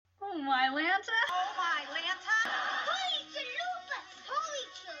Oh, my Lanta. Oh, my Lanta. Holy chalupas. Holy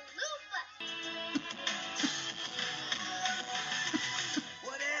chalupas.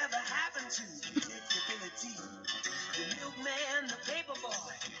 Whatever happened to predictability? The milkman, the paper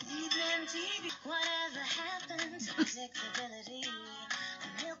boy, evening TV. Whatever happened to predictability?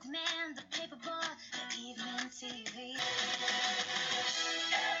 The milkman, the paper boy, the evening TV.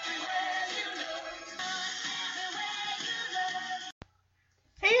 Everywhere you look, everywhere you look.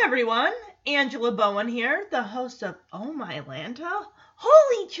 Hey everyone, Angela Bowen here, the host of Oh My Lanta,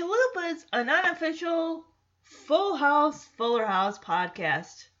 Holy Chalupas, an unofficial Full House, Fuller House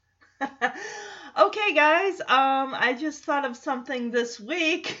podcast. Okay guys, I just thought of something this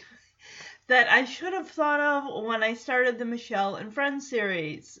week that I should have thought of when I started the Michelle and Friends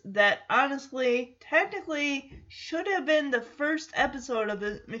series, that honestly, technically, should have been the first episode of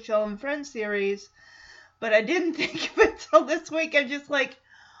the Michelle and Friends series, but I didn't think of it till this week. I'm just like,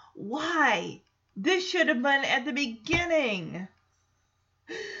 why? This should have been at the beginning.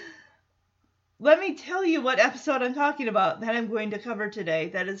 Let me tell you what episode I'm talking about that I'm going to cover today.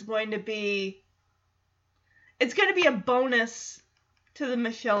 That is going to be... It's going to be a bonus to the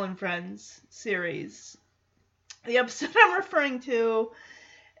Michelle and Friends series. The episode I'm referring to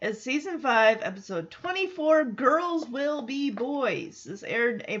is Season 5, Episode 24, Girls Will Be Boys. This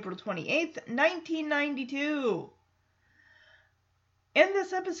aired April 28th, 1992. In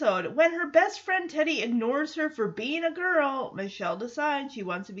this episode, when her best friend Teddy ignores her for being a girl, Michelle decides she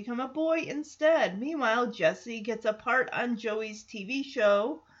wants to become a boy instead. Meanwhile, Jesse gets a part on Joey's TV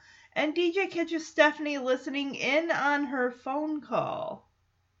show, and DJ catches Stephanie listening in on her phone call.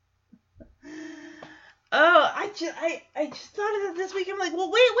 Oh, I just thought of it this week. I'm like,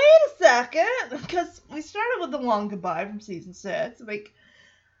 well, wait a second, because we started with the long goodbye from season 6. I'm like,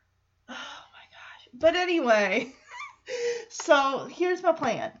 oh my gosh. But anyway, so here's my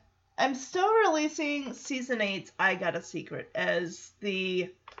plan. I'm still releasing season 8's I Got a Secret as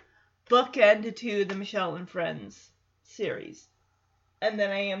the bookend to the Michelle and Friends series. And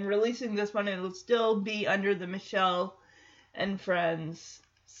then I am releasing this one, and it'll still be under the Michelle and Friends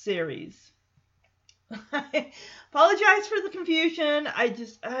series. I apologize for the confusion.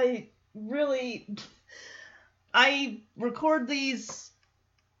 I record these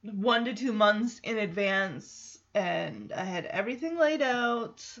 1 to 2 months in advance, and I had everything laid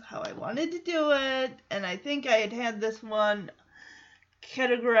out how I wanted to do it, and I think I had this one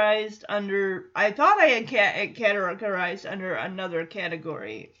categorized under, I thought I had categorized under another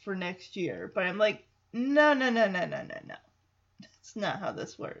category for next year, but I'm like, no. That's not how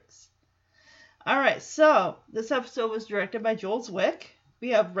this works. Alright, so this episode was directed by Joel Zwick. We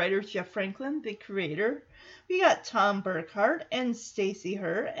have writer Jeff Franklin, the creator. We got Tom Burkhart and Stacey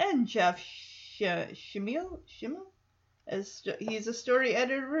Herr and Jeff Schimmel, as he's a story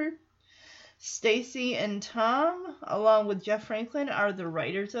editor. Stacey and Tom, along with Jeff Franklin, are the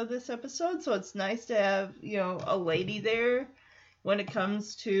writers of this episode, so it's nice to have, a lady there when it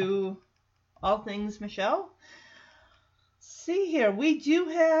comes to all things Michelle. See here, we do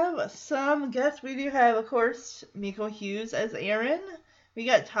have some guests. We do have, of course, Miko Hughes as Aaron. We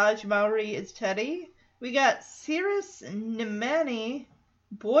got Taj Mowry as Teddy. We got Cirrus Nemani,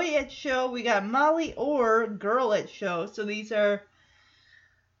 boy at show. We got Molly Orr, girl at show. So these are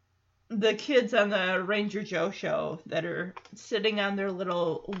the kids on the Ranger Joe show that are sitting on their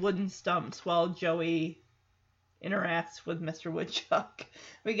little wooden stumps while Joey interacts with Mr. Woodchuck.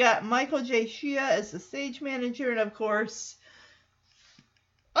 We got Michael J. Shea as the stage manager, and of course,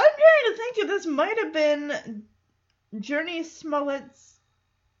 I'm trying to think if this might have been Journey Smollett's,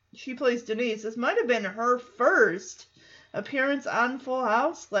 she plays Denise, this might have been her first appearance on Full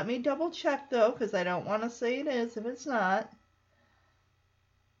House. Let me double check though, because I don't want to say it is if it's not.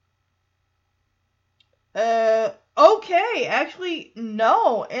 Okay, actually,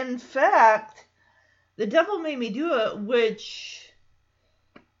 no. In fact, The Devil Made Me Do It, which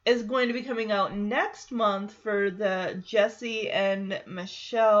is going to be coming out next month for the Jesse and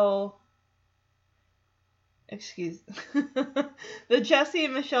Michelle, the Jesse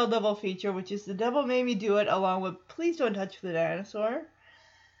and Michelle double feature, which is The Devil Made Me Do It, along with Please Don't Touch the Dinosaur.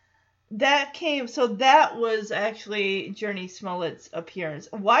 That was actually Journey Smollett's appearance.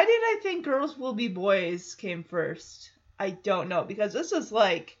 Why did I think Girls Will Be Boys came first? I don't know, because this is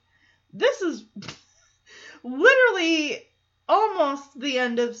literally almost the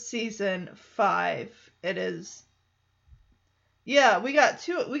end of season 5. It is. Yeah, we got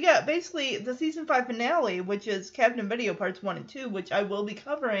basically the season 5 finale, which is Captain Video parts 1 and 2, which I will be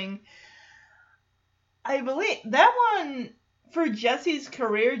covering. I believe that one for Jesse's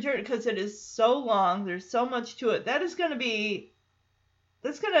career journey, because it is so long, there's so much to it. That is going to be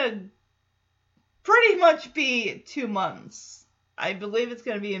It's gonna pretty much be 2 months. I believe it's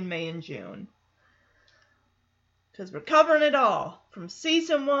gonna be in May and June. Because we're covering it all. From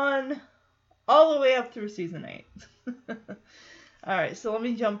season 1 all the way up through season 8. Alright, so let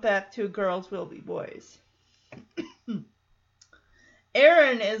me jump back to Girls Will Be Boys.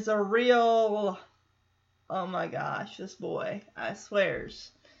 Aaron is a real... Oh my gosh, this boy. I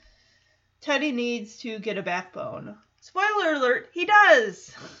swears. Teddy needs to get a backbone. Spoiler alert, he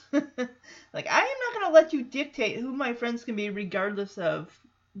does! Like, I am not going to let you dictate who my friends can be regardless of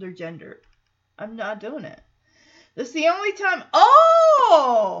their gender. I'm not doing it. This is the only time...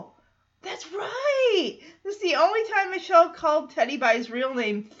 Oh! That's right! This is the only time Michelle called Teddy by his real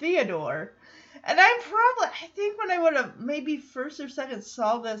name, Theodore. And I think when I would have maybe first or second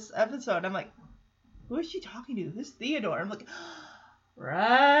saw this episode, I'm like, who is she talking to? Who's Theodore? I'm like,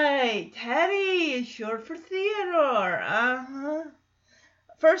 right, Teddy is short for Theodore. Uh-huh.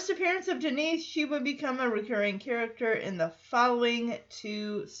 First appearance of Denise, she would become a recurring character in the following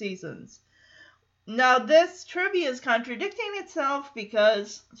 2 seasons. Now, this trivia is contradicting itself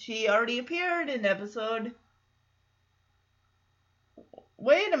because she already appeared in episode...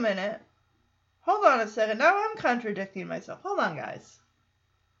 Wait a minute. Hold on a second. Now I'm contradicting myself. Hold on, guys.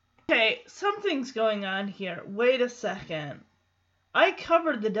 Okay, something's going on here. Wait a second. I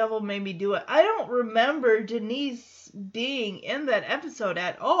covered The Devil Made Me Do It. I don't remember Denise being in that episode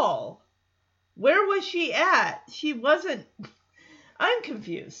at all. Where was she at? She wasn't... I'm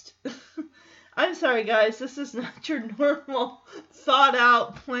confused. I'm sorry, guys. This is not your normal,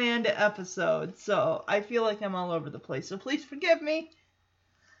 thought-out, planned episode. So I feel like I'm all over the place. So please forgive me.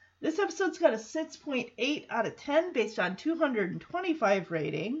 This episode's got a 6.8 out of 10 based on 225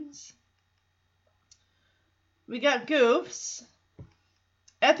 ratings. We got goofs.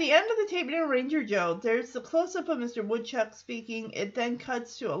 At the end of the taping of Ranger Joe, there's the close-up of Mr. Woodchuck speaking. It then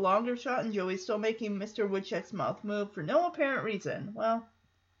cuts to a longer shot and Joey's still making Mr. Woodchuck's mouth move for no apparent reason. Well,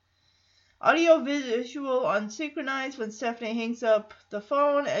 audio-visual unsynchronized when Stephanie hangs up the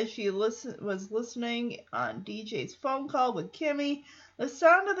phone as she was listening on DJ's phone call with Kimmy. The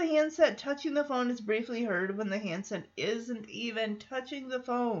sound of the handset touching the phone is briefly heard when the handset isn't even touching the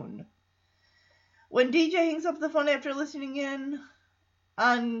phone. When DJ hangs up the phone after listening in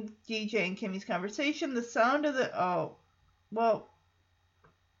on DJ and Kimmy's conversation, the sound of the... Oh, well...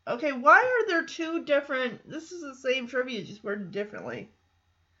 Okay, why are there 2 different... This is the same trivia, just worded differently.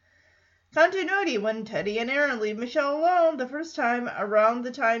 Continuity. When Teddy and Aaron leave Michelle alone the first time, around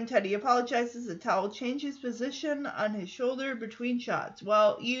the time Teddy apologizes, the towel changes position on his shoulder between shots.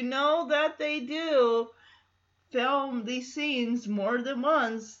 Well, you know that they do film these scenes more than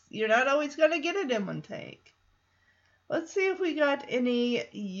once. You're not always going to get it in one take. Let's see if we got any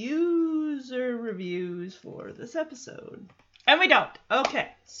user reviews for this episode. And we don't. Okay,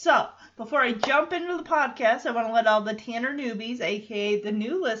 so before I jump into the podcast, I want to let all the Tanner newbies, aka the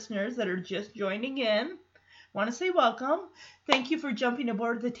new listeners that are just joining in, want to say welcome. Thank you for jumping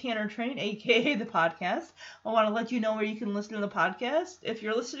aboard the Tanner train, aka the podcast. I want to let you know where you can listen to the podcast. If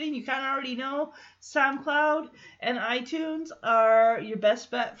you're listening, you kind of already know SoundCloud and iTunes are your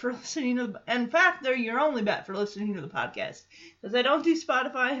best bet for listening to in fact, they're your only bet for listening to the podcast. Because I don't do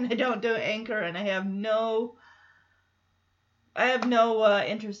Spotify and I don't do Anchor and I have no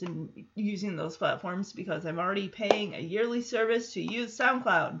interest in using those platforms because I'm already paying a yearly service to use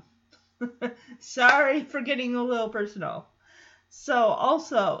SoundCloud. Sorry for getting a little personal. So,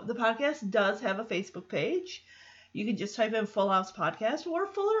 also, the podcast does have a Facebook page. You can just type in Full House Podcast or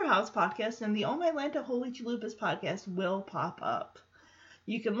Fuller House Podcast, and the Oh My Lanta Holy Chalupas podcast will pop up.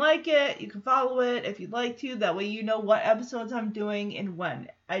 You can like it, you can follow it if you'd like to. That way you know what episodes I'm doing and when.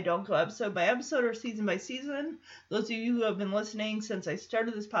 I don't go episode by episode or season by season. Those of you who have been listening since I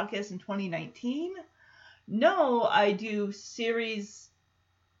started this podcast in 2019 know I do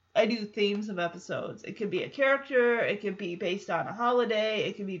themes of episodes. It could be a character, it could be based on a holiday,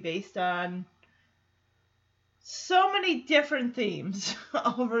 it could be based on so many different themes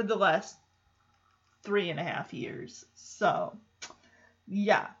over the last 3.5 years. So,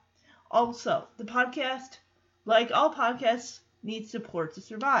 yeah. Also, the podcast, like all podcasts, needs support to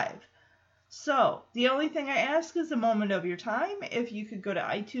survive. So, the only thing I ask is a moment of your time. If you could go to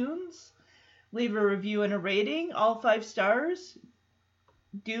iTunes, leave a review and a rating, all 5 stars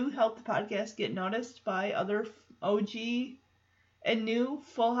do help the podcast get noticed by other OG and new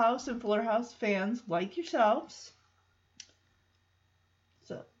Full House and Fuller House fans like yourselves.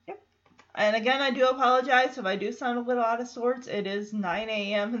 So, yep. And again, I do apologize if I do sound a little out of sorts. It is 9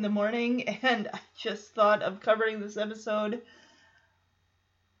 a.m. in the morning, and I just thought of covering this episode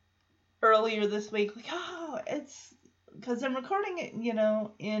earlier this week. Like, oh, it's because I'm recording it,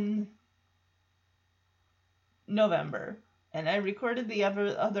 in November, and I recorded the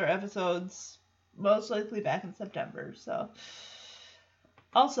other episodes most likely back in September. So,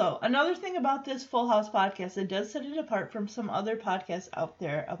 also, another thing about this Full House podcast, it does set it apart from some other podcasts out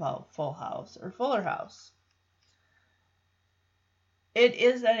there about Full House or Fuller House. It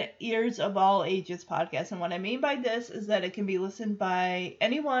is an ears of all ages podcast, and what I mean by this is that it can be listened by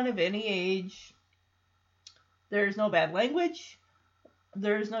anyone of any age. There's no bad language.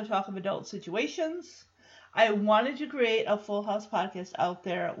 There's no talk of adult situations. I wanted to create a Full House podcast out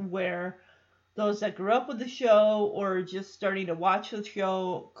there where those that grew up with the show or just starting to watch the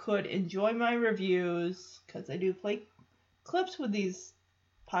show could enjoy my reviews, because I do play clips with these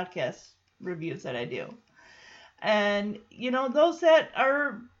podcast reviews that I do. And, those that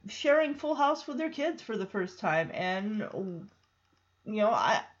are sharing Full House with their kids for the first time. And,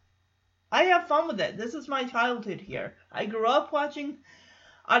 I have fun with it. This is my childhood here. I grew up watching,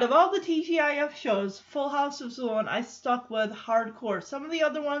 out of all the TGIF shows, Full House was the one I stuck with hardcore. Some of the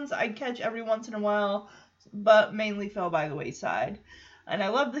other ones I'd catch every once in a while, but mainly fell by the wayside. And I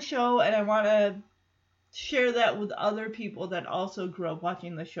love the show, and I want to share that with other people that also grew up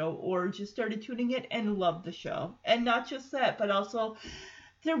watching the show or just started tuning in and loved the show. And not just that, but also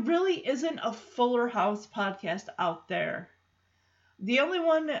there really isn't a Fuller House podcast out there. The only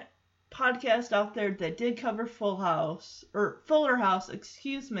one podcast out there that did cover Fuller House,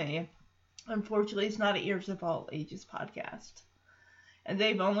 unfortunately, it's not an Ears of All Ages podcast. And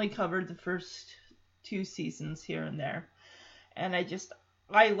they've only covered the first 2 seasons here and there. And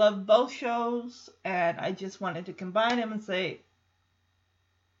I love both shows, and I just wanted to combine them and say,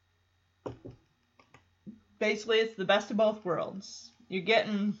 basically, it's the best of both worlds. You're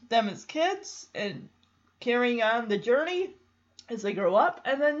getting them as kids and carrying on the journey as they grow up,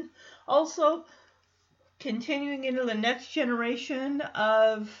 and then also continuing into the next generation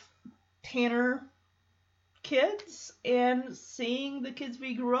of Tanner kids and seeing the kids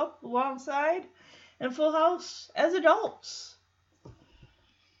we grew up alongside in Full House as adults.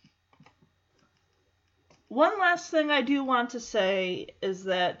 One last thing I do want to say is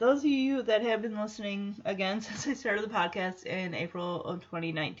that those of you that have been listening, again, since I started the podcast in April of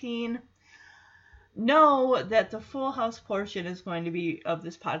 2019, know that the Full House portion of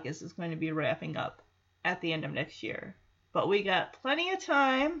this podcast is going to be wrapping up at the end of next year. But we got plenty of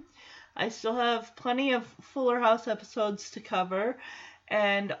time. I still have plenty of Fuller House episodes to cover.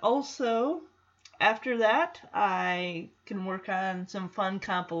 And also, after that, I can work on some fun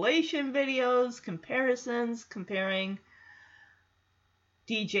compilation videos, comparisons, comparing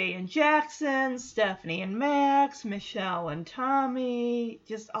DJ and Jackson, Stephanie and Max, Michelle and Tommy,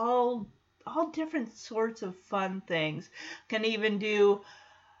 just all different sorts of fun things. Can even do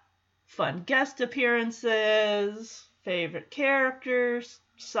fun guest appearances, favorite characters,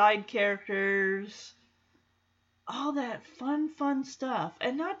 side characters, all that fun stuff.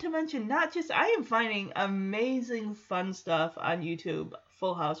 And not to mention, I am finding amazing fun stuff on YouTube,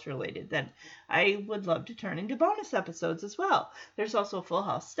 Full House related, that I would love to turn into bonus episodes as well. There's also Full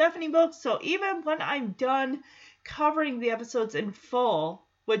House Stephanie books, so even when I'm done covering the episodes in full,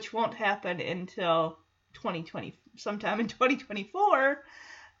 which won't happen until sometime in 2024,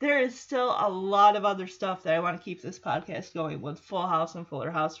 there is still a lot of other stuff that I want to keep this podcast going with Full House and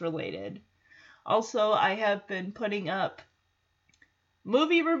Fuller House related. Also, I have been putting up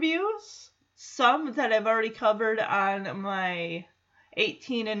movie reviews, some that I've already covered on my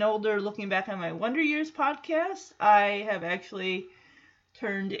 18 and older Looking Back on My Wonder Years podcast. I have actually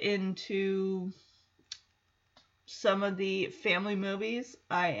turned into some of the family movies.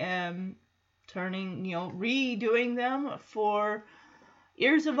 I am redoing them for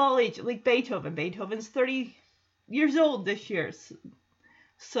Ears of All Ages, like Beethoven. Beethoven's 30 years old this year.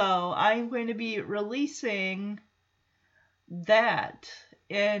 So I'm going to be releasing that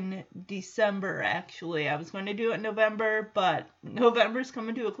in December, actually. I was going to do it in November, but November's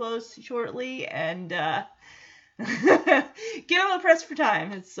coming to a close shortly, and get on the press for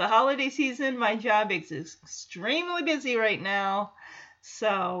time. It's the holiday season. My job is extremely busy right now,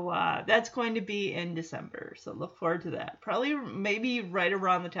 so that's going to be in December, so look forward to that. Probably maybe right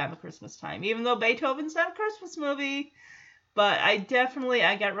around the time of Christmas time, even though Beethoven's not a Christmas movie. But I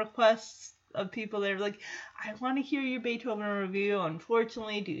got requests of people that are like, I want to hear your Beethoven review.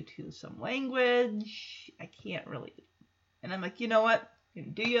 Unfortunately, due to some language, I can't really. And I'm like, you know what? I'm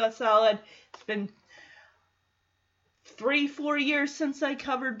going to do you a solid. It's been 3-4 years since I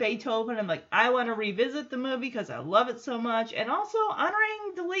covered Beethoven. I'm like, I want to revisit the movie because I love it so much. And also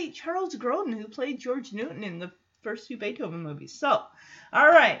honoring the late Charles Grodin, who played George Newton in the first 2 Beethoven movies. So, all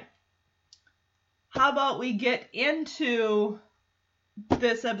right. how about we get into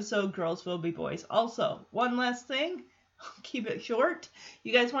this episode, Girls Will Be Boys. Also, one last thing, keep it short.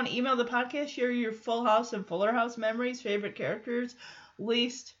 You guys want to email the podcast, share your Full House and Fuller House memories, favorite characters,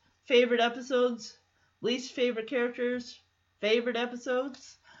 least favorite episodes, least favorite characters, favorite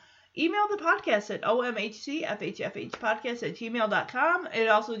episodes. Email the podcast at omhcfhfhpodcast@gmail.com. It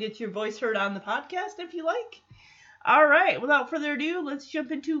also gets your voice heard on the podcast if you like. All right, without further ado, let's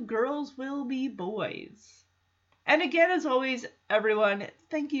jump into Girls Will Be Boys. And again, as always, everyone,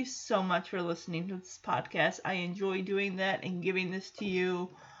 thank you so much for listening to this podcast. I enjoy doing that and giving this to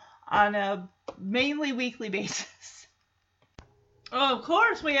you on a mainly weekly basis. Oh, of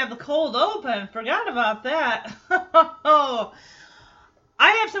course, we have the cold open. Forgot about that. Oh,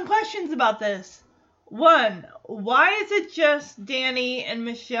 I have some questions about this. One, why is it just Danny and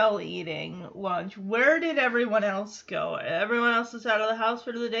Michelle eating lunch? Where did everyone else go? Everyone else is out of the house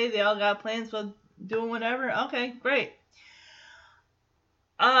for the day. They all got plans with doing whatever. Okay, great.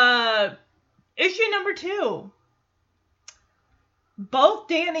 Issue number 2. Both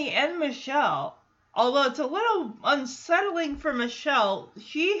Danny and Michelle, although it's a little unsettling for Michelle,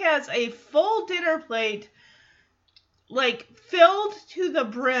 she has a full dinner plate, like, filled to the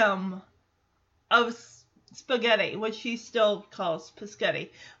brim of spaghetti, which she still calls Paschetti.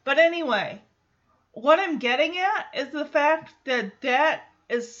 But anyway, what I'm getting at is the fact that that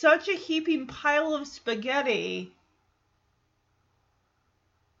is such a heaping pile of spaghetti.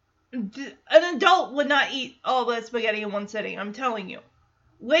 An adult would not eat all that spaghetti in one sitting, I'm telling you.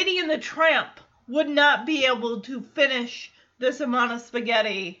 Lady and the Tramp would not be able to finish this amount of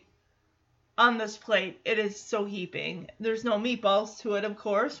spaghetti on this plate. It is so heaping. There's no meatballs to it, of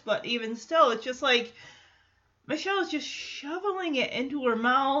course, but even still, it's just like Michelle is just shoveling it into her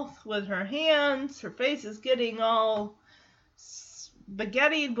mouth with her hands. Her face is getting all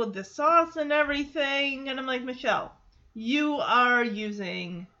spaghettied with the sauce and everything. And I'm like, Michelle, you are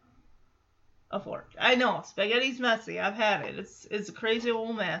using a fork. I know, spaghetti's messy. I've had it. It's a crazy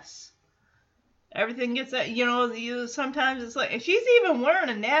old mess. Everything gets that, sometimes it's like, and she's even wearing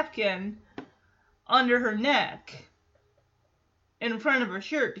a napkin under her neck in front of her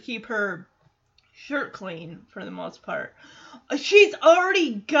shirt to keep her shirt clean for the most part. She's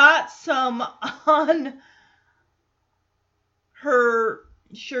already got some on her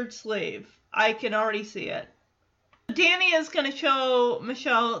shirt sleeve. I can already see it. Danny is going to show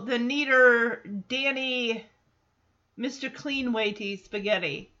Michelle the neater Danny Mr. Clean way to eat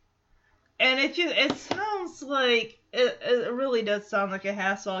spaghetti. And it sounds like, it really does sound like a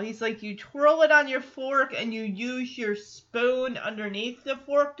hassle. He's like, you twirl it on your fork and you use your spoon underneath the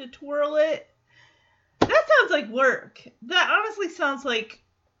fork to twirl it. That sounds like work. That honestly sounds like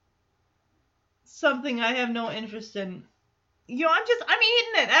something I have no interest in. I'm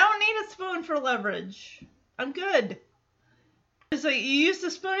eating it. I don't need a spoon for leverage. I'm good. It's like you use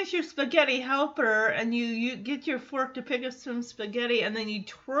the spoon as your spaghetti helper, and you get your fork to pick up some spaghetti, and then you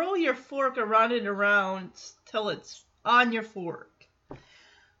twirl your fork around and around till it's on your fork.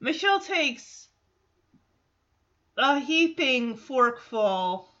 Michelle takes a heaping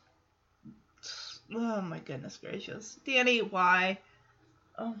forkful. Oh my goodness gracious. Danny, why?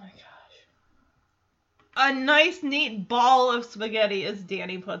 Oh my gosh. A nice neat ball of spaghetti, as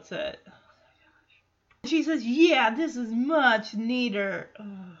Danny puts it. She says, yeah, this is much neater. Ugh.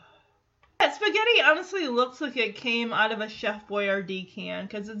 That spaghetti honestly looks like it came out of a Chef Boyardee can,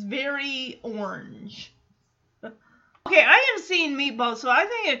 because it's very orange. Okay, I haven't seen meatballs, so I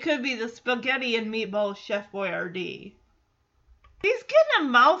think it could be the spaghetti and meatballs Chef Boyardee. He's getting a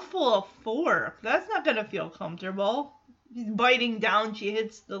mouthful of fork. That's not going to feel comfortable. She's biting down, she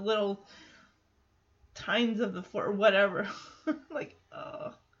hits the little tines of the fork, whatever. Like,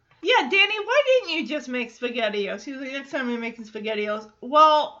 yeah, Danny, why didn't you just make SpaghettiOs? He was like, next time we're making SpaghettiOs.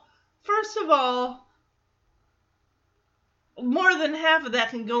 Well, first of all, more than half of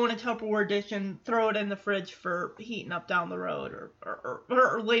that can go in a Tupperware dish and throw it in the fridge for heating up down the road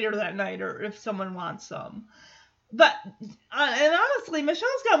or later that night, or if someone wants some. But, and honestly,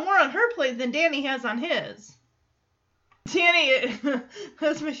 Michelle's got more on her plate than Danny has on his. Danny,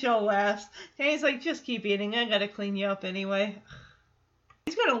 as Michelle laughs, Danny's like, just keep eating. I gotta clean you up anyway.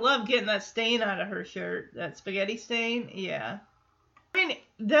 He's gonna love getting that stain out of her shirt. That spaghetti stain, yeah. I mean,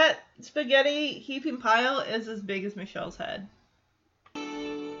 that spaghetti heaping pile is as big as Michelle's head.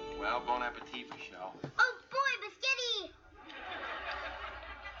 Well, bon appetit, Michelle. Oh boy, biscotti!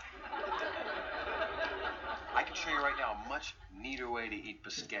 I can show you right now a much neater way to eat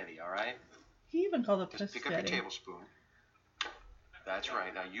biscotti, all right? He even called it Just pick up your biscotti. tablespoon. That's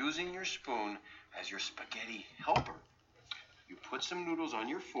right. Now, using your spoon as your spaghetti helper, you put some noodles on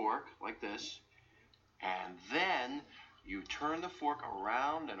your fork, like this. And then you turn the fork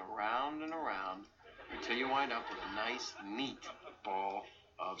around and around and around until you wind up with a nice, neat ball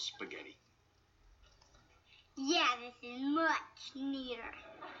of spaghetti. Yeah, this is much neater.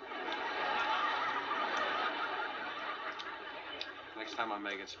 Next time I'm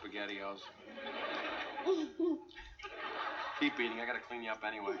making SpaghettiOs. Keep eating. I gotta clean you up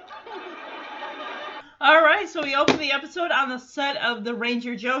anyway. All right, so we opened the episode on the set of the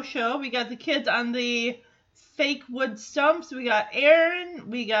Ranger Joe show. We got the kids on the fake wood stumps. We got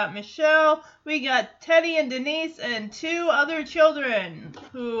Aaron, we got Michelle, we got Teddy and Denise, and 2 other children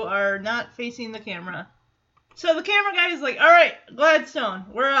who are not facing the camera. So the camera guy is like, all right, Gladstone,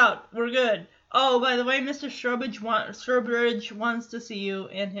 we're out. We're good. Oh, by the way, Mr. Strobridge wants to see you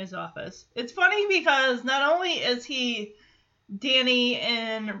in his office. It's funny because not only is he Danny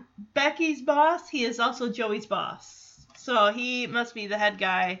and Becky's boss, he is also Joey's boss. So he must be the head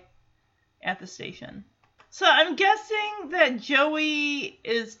guy at the station. So I'm guessing that Joey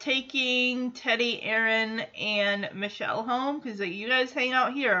is taking Teddy, Aaron, and Michelle home because you guys hang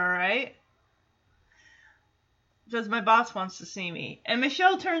out here, all right? Because my boss wants to see me. And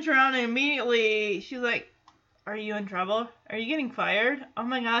Michelle turns around and immediately she's like, are you in trouble? Are you getting fired? Oh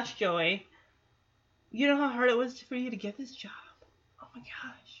my gosh, Joey. You know how hard it was for you to get this job? Oh my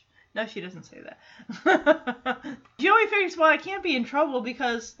gosh. No, she doesn't say that. Joey figures, well, I can't be in trouble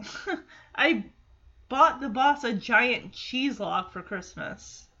because I bought the boss a giant cheese log for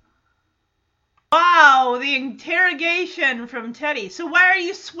Christmas. Wow, the interrogation from Teddy. So why are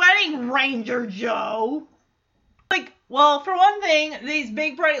you sweating, Ranger Joe? Like, well, for one thing, these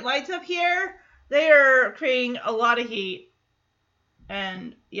big bright lights up here, they are creating a lot of heat.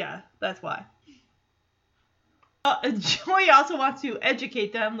 And yeah, that's why. Joey also wants to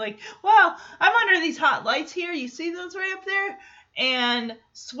educate them, like, well, I'm under these hot lights here. You see those right up there? And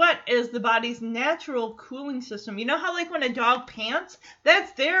sweat is the body's natural cooling system. You know how, like, when a dog pants?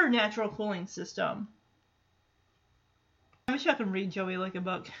 That's their natural cooling system. I wish I could read Joey like a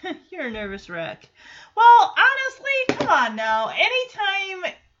book. You're a nervous wreck. Well, honestly, come on now.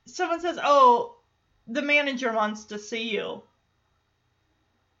 Anytime someone says, oh, the manager wants to see you,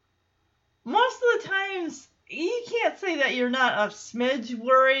 most of the times, you can't say that you're not a smidge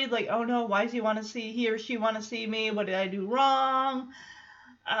worried, like, oh no, why does he or she want to see me? What did I do wrong?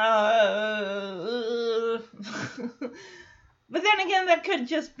 But then again, that could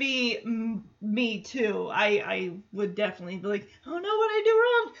just be me too. I would definitely be like, oh no, what did I do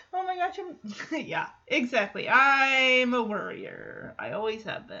wrong? Oh my gosh, yeah, exactly. I'm a worrier. I always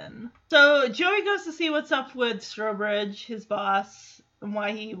have been. So Joey goes to see what's up with Strobridge, his boss, and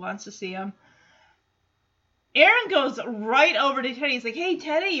why he wants to see him. Aaron goes right over to Teddy. He's like, hey,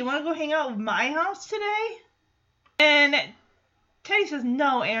 Teddy, you want to go hang out with my house today? And Teddy says,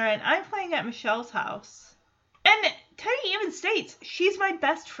 no, Aaron, I'm playing at Michelle's house. And Teddy even states, she's my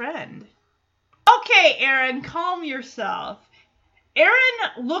best friend. Okay, Aaron, calm yourself.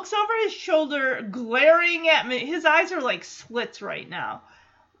 Aaron looks over his shoulder, glaring at me. His eyes are like slits right now.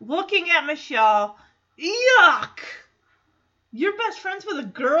 Looking at Michelle. Yuck! You're best friends with a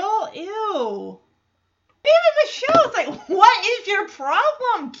girl? Ew. Even Michelle's like, what is your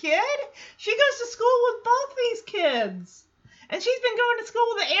problem, kid? She goes to school with both these kids. And she's been going to school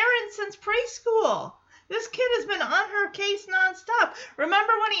with Aaron since preschool. This kid has been on her case nonstop.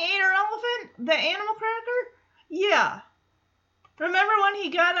 Remember when he ate her elephant? The animal cracker? Yeah. Remember when he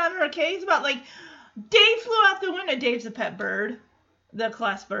got on her case about, like, Dave flew out the window. Dave's a pet bird. The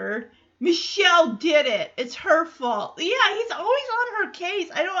class bird. Michelle did it. It's her fault. Yeah, he's always on her case.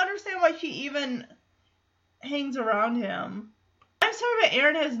 I don't understand why she even hangs around him. I'm sorry, but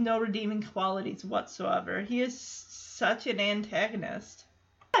Aaron has no redeeming qualities whatsoever. He is such an antagonist.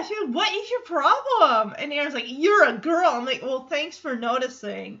 Yeah, she's like, what is your problem? And Aaron's like, you're a girl. I'm like, well, thanks for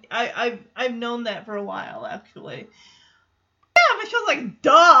noticing. I've known that for a while, actually. Yeah, Michelle's like,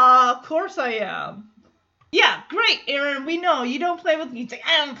 duh, of course I am. Yeah, great, Aaron, we know. You don't play with... He's like,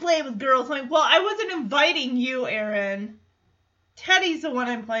 I don't play with girls. I'm like, well, I wasn't inviting you, Aaron. Teddy's the one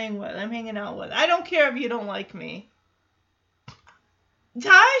I'm playing with. I'm hanging out with. I don't care if you don't like me.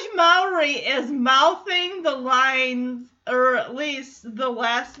 Taj Mowry is mouthing the lines, or at least the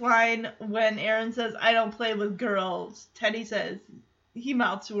last line when Aaron says, I don't play with girls. Teddy says, he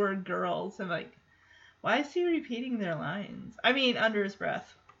mouths the word girls. I'm like, why is he repeating their lines? I mean, under his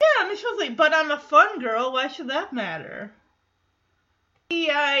breath. Yeah, Michelle's like, but I'm a fun girl. Why should that matter?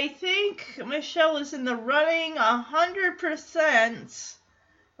 Yeah, I think Michelle is in the running 100%.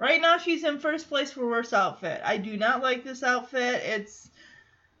 Right now, she's in first place for worst outfit. I do not like this outfit.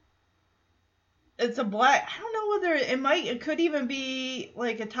 it's a black. I don't know whether it could even be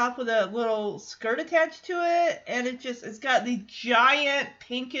like a top with a little skirt attached to it, and it's got these giant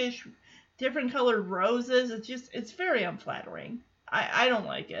pinkish, different colored roses. It's very unflattering. I don't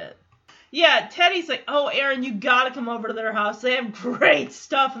like it. Yeah, Teddy's like, oh, Aaron, you gotta come over to their house. They have great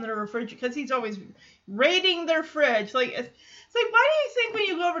stuff in their refrigerator, because he's always raiding their fridge. Like, it's like, why do you think when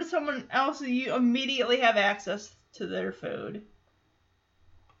you go over to someone else, you immediately have access to their food?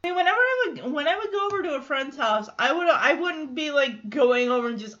 I mean, when I would go over to a friend's house, I wouldn't be like going over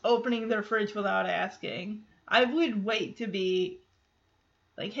and just opening their fridge without asking. I would wait to be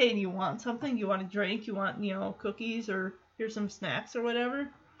like, hey, do you want something? You want a drink? You want, cookies, or here's some snacks or whatever?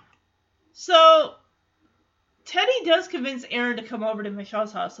 So, Teddy does convince Aaron to come over to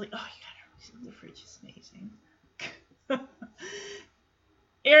Michelle's house. Like, oh, you gotta, the fridge is amazing.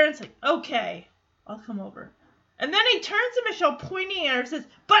 Aaron's like, okay, I'll come over. And then he turns to Michelle, pointing at her, and says,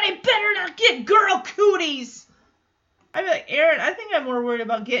 but I better not get girl cooties. I'd be like, Aaron, I think I'm more worried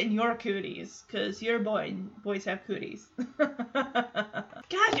about getting your cooties, because you're a boy, and boys have cooties. Gosh,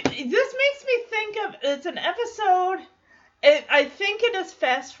 this makes me think of, it's an episode... I think it is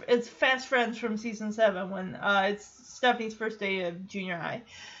Fast Friends from season 7 when it's Stephanie's first day of junior high,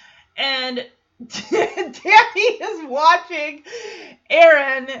 and Tammy is watching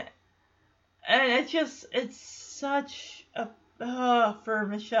Aaron, and it's such a for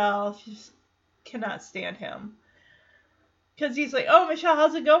Michelle. She just cannot stand him, because he's like, oh, Michelle,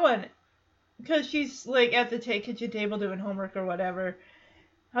 how's it going? Because she's like at the kitchen table doing homework or whatever.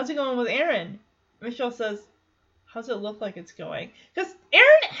 How's it going with Aaron? Michelle says, how's it look like it's going? Because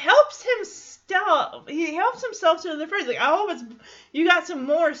Aaron helps himself. He helps himself to the fridge. Like, I hope you got some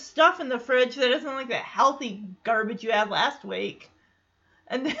more stuff in the fridge that isn't like that healthy garbage you had last week.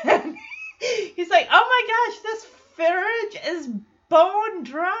 And then he's like, oh my gosh, this fridge is bone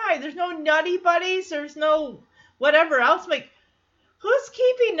dry. There's no Nutty Buddies. There's no whatever else. I'm like, who's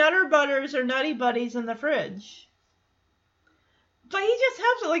keeping Nutter Butters or Nutty Buddies in the fridge? But he just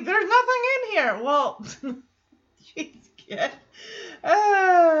helps it. Like, there's nothing in here. Well... Jeez, kid.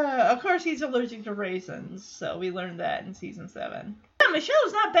 Of course, he's allergic to raisins, so we learned that in season 7. Yeah,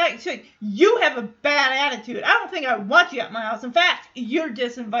 Michelle's not back. She's like, you have a bad attitude. I don't think I want you at my house. In fact, you're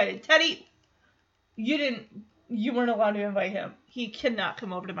disinvited. Teddy, you weren't allowed to invite him. He cannot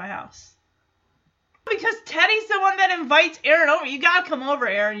come over to my house. Because Teddy's the one that invites Aaron over. You gotta come over,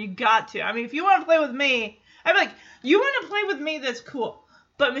 Aaron. You got to. I mean, if you want to play with me, I'd be like, you want to play with me, that's cool.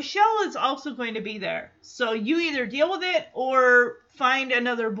 But Michelle is also going to be there. So you either deal with it or find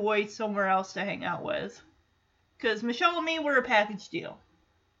another boy somewhere else to hang out with. Because Michelle and me, we're a package deal.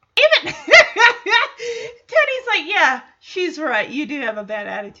 Even Teddy's like, yeah, she's right. You do have a bad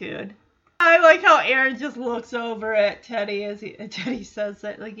attitude. I like how Aaron just looks over at Teddy as Teddy says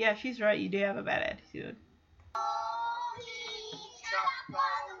that. Like, yeah, she's right. You do have a bad attitude.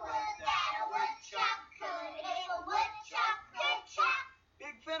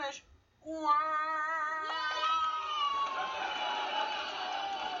 Finish.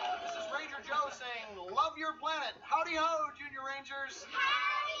 This is Ranger Joe saying, love your planet. Howdy ho, Junior Rangers.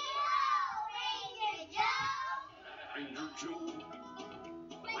 Howdy ho, Ranger Joe. Ranger Joe.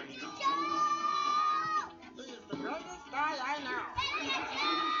 Ranger Joe. He's the greatest guy I know.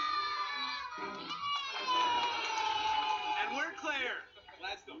 And we're clear.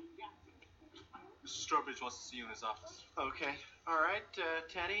 Let's go. Mr. Strawbridge wants to see you in his office. Okay. All right,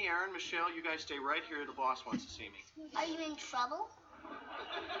 Teddy, Aaron, Michelle, you guys stay right here. The boss wants to see me. Are you in trouble?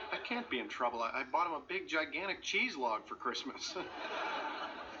 I can't be in trouble. I bought him a big, gigantic cheese log for Christmas. So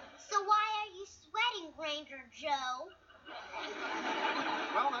why are you sweating, Ranger Joe?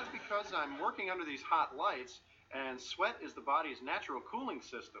 Well, that's because I'm working under these hot lights, and sweat is the body's natural cooling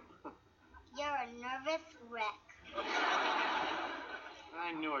system. You're a nervous wreck.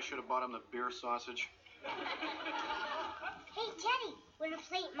 I knew I should have bought him the beer sausage. Hey, Teddy, wanna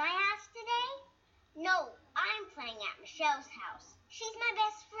play at my house today? No, I'm playing at Michelle's house. She's my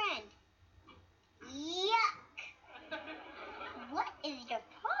best friend. Yuck! What is your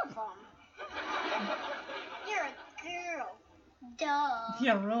problem? You're a girl. Duh.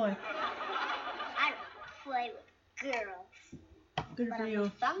 Yeah, really. I don't play with girls. Good But for I'm you. a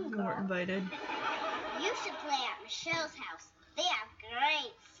fun You girl. weren't invited. You should play at Michelle's house. They have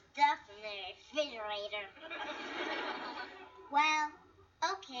great stuff in their refrigerator. Well,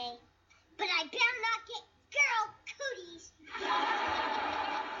 okay. But I better not get girl cooties.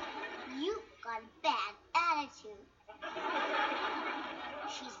 You got a bad attitude.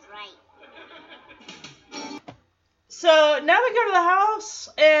 She's right. So now we go to the house,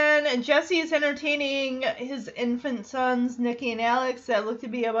 and Jesse is entertaining his infant sons, Nikki and Alex, that look to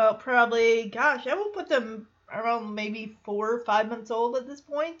be about probably, gosh, I will put them around maybe 4 or 5 months old at this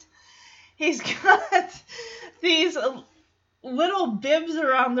point. He's got these little bibs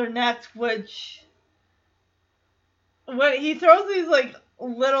around their necks, which, when he throws these, like,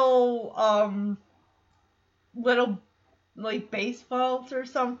 little like baseballs or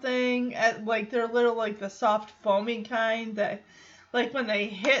something, at like they're little, like the soft foaming kind that, like, when they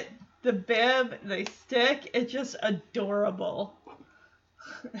hit the bib they stick. It's just adorable.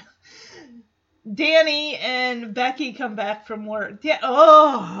 Danny and Becky come back from work. Danny,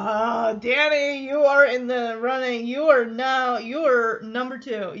 you are in the running. You are number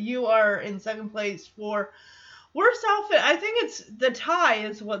 2. You are in second place for worst outfit. I think it's the tie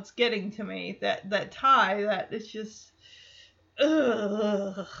is what's getting to me. That tie, that is just,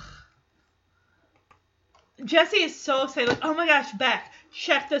 ugh. Jesse is so excited, like, oh my gosh, Beck,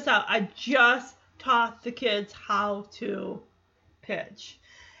 check this out. I just taught the kids how to pitch.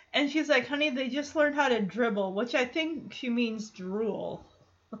 And she's like, honey, they just learned how to dribble, which I think she means drool.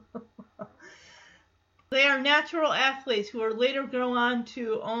 They are natural athletes who will later go on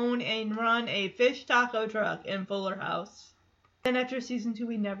to own and run a fish taco truck in Fuller House. And after season 2,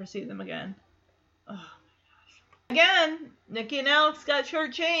 we never see them again. Oh my gosh. Again, Nikki and Alex got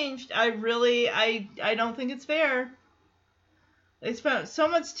shortchanged. I don't think it's fair. They spent so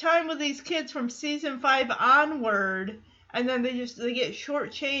much time with these kids from season 5 onward, and then they get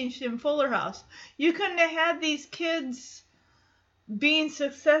shortchanged in Fuller House. You couldn't have had these kids being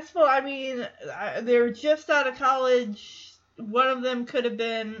successful. I mean, they're just out of college. One of them could have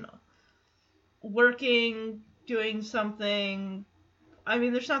been working, doing something. I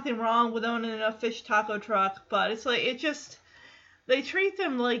mean, there's nothing wrong with owning a fish taco truck, but it's like, they treat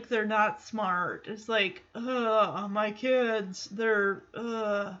them like they're not smart. It's like, my kids, they're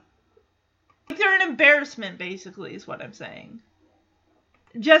an embarrassment, basically, is what I'm saying.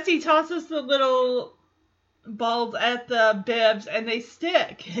 Jesse tosses the little balls at the bibs, and they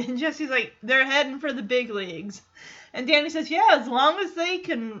stick. And Jesse's like, they're heading for the big leagues. And Danny says, yeah, as long as they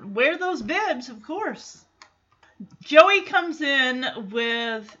can wear those bibs, of course. Joey comes in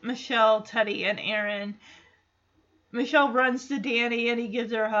with Michelle, Teddy, and Aaron. Michelle runs to Danny, and he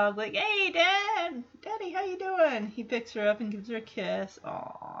gives her a hug, like, hey, Daddy, how you doing? He picks her up and gives her a kiss.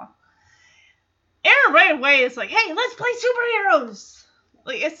 Aww. Aaron right away is like, hey, let's play superheroes!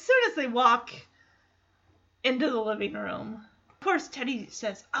 Like, as soon as they walk into the living room. Of course, Teddy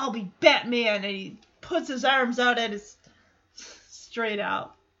says, I'll be Batman, and he puts his arms out at his straight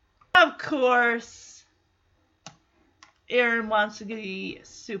out. Of course, Aaron wants to be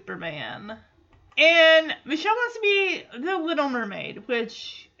Superman. And Michelle wants to be the Little Mermaid,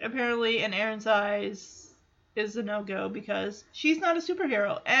 which apparently in Aaron's eyes is a no-go because she's not a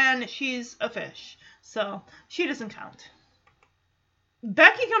superhero and she's a fish. So she doesn't count.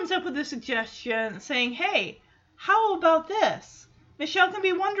 Becky comes up with a suggestion saying, hey, how about this? Michelle can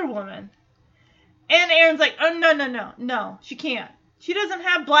be Wonder Woman. And Aaron's like, oh, no, she can't. She doesn't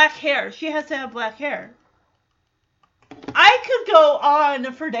have black hair. She has to have black hair. I could go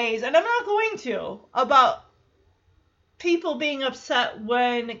on for days, and I'm not going to, about people being upset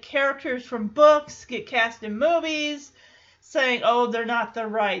when characters from books get cast in movies, saying, oh, they're not the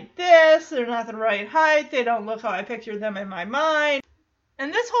right this, they're not the right height, they don't look how I picture them in my mind.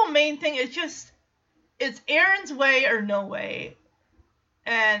 And this whole main thing is just, it's Aaron's way or no way.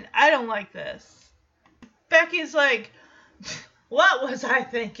 And I don't like this. Becky's like, what was I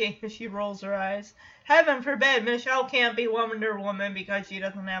thinking? She rolls her eyes. Heaven forbid Michelle can't be Wonder Woman because she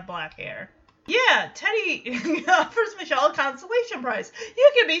doesn't have black hair. Yeah, Teddy offers Michelle a consolation prize.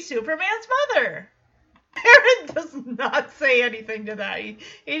 You can be Superman's mother. Aaron does not say anything to that. He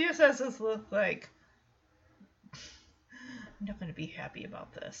just has this look like, I'm not going to be happy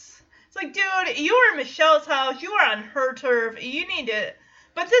about this. It's like, dude, you are in Michelle's house. You are on her turf. You need to...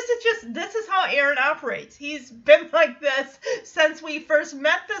 But this is how Aaron operates. He's been like this since we first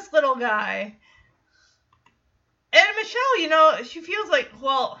met this little guy. And Michelle, she feels like,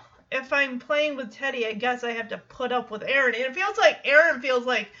 well, if I'm playing with Teddy, I guess I have to put up with Aaron. And it feels like Aaron feels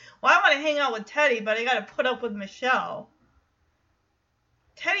like, well, I want to hang out with Teddy, but I got to put up with Michelle.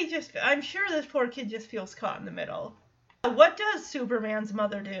 Teddy I'm sure this poor kid just feels caught in the middle. What does Superman's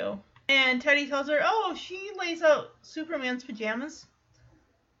mother do? And Teddy tells her, oh, she lays out Superman's pajamas.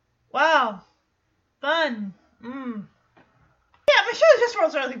 Wow. Fun. Yeah, Michelle just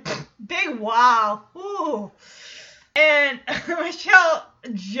rolls around like, big wow. Ooh. And Michelle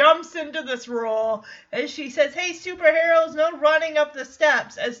jumps into this role and she says, hey, superheroes, no running up the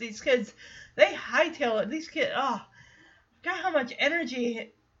steps, as these kids, they hightail it. These kids, forgot how much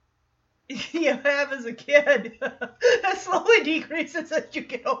energy you have as a kid. That slowly decreases as you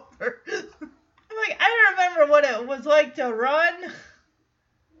get older. I'm like, I remember what it was like to run.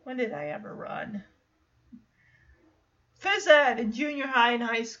 When did I ever run? Phys ed in junior high and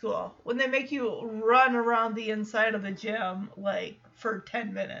high school, when they make you run around the inside of the gym, like, for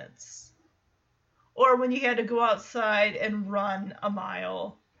 10 minutes. Or when you had to go outside and run a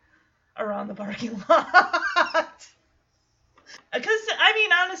mile around the parking lot. Because, I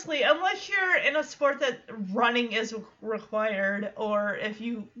mean, honestly, unless you're in a sport that running is required, or if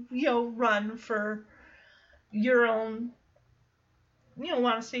you run for your own,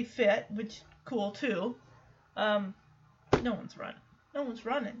 want to stay fit, which cool too, no one's running. No one's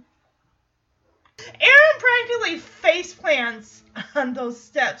running. Aaron practically face plants on those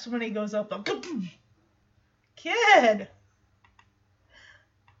steps when he goes up them. Kid!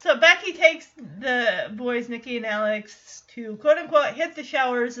 So Becky takes the boys, Nikki and Alex, to quote-unquote hit the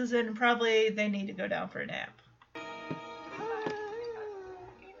showers, as in probably they need to go down for a nap.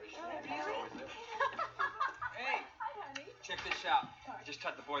 Hey, check this out. I just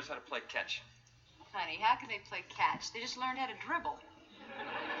taught the boys how to play catch. Honey, how can they play catch? They just learned how to dribble.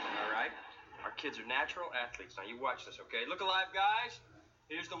 All right? Our kids are natural athletes. Now, you watch this, okay? Look alive, guys.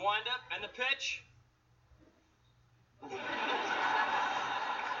 Here's the wind-up and the pitch.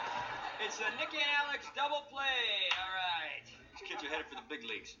 It's a Nicky and Alex double play. All right. These kids are headed for the big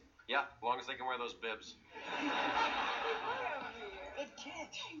leagues. Yeah, as long as they can wear those bibs. Good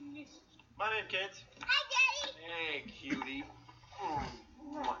kids. My name, kids. Hi, Daddy. Hey, cutie.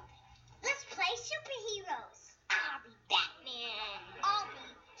 Let's play superheroes. I'll be Batman. I'll be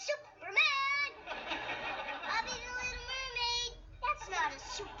Superman. I'll be the Little Mermaid. That's not a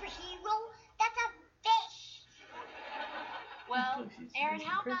superhero. That's a fish. Well, Aaron,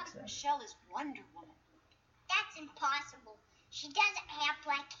 how about Michelle is Wonder Woman? That's impossible. She doesn't have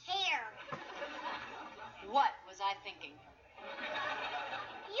black hair. What was I thinking?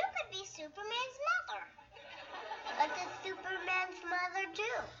 You could be Superman's mother. What does Superman's mother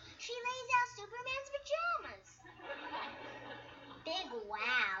do? She lays out Superman's pajamas. Big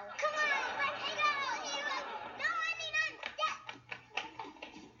wow. Come on, let's hang out, hero. No, I mean on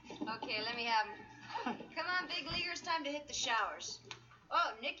set. Okay, let me have 'em. Come on, big leaguers, time to hit the showers.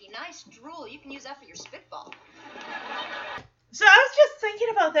 Oh, Nikki, nice drool. You can use that for your spitball. So I was just thinking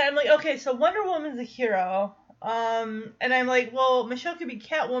about that. I'm like, okay, so Wonder Woman's a hero. And I'm like, well, Michelle could be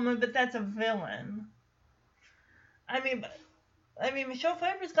Catwoman, but that's a villain. I mean, Michelle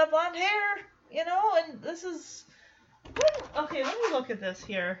Pfeiffer's got blonde hair, and this is... Okay, let me look at this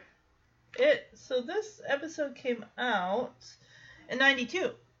here. So this episode came out in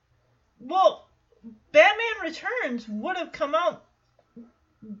 92. Well, Batman Returns would have come out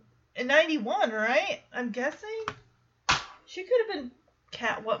in 91, right? I'm guessing? She could have been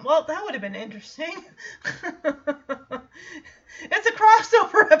Catwoman. Well, that would have been interesting. It's a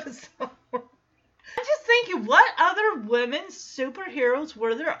crossover episode. I'm just thinking, what other women superheroes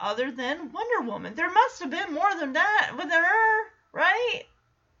were there other than Wonder Woman? There must have been more than that with her, right?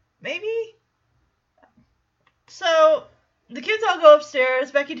 Maybe? So, the kids all go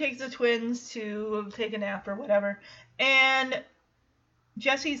upstairs. Becky takes the twins to take a nap or whatever. And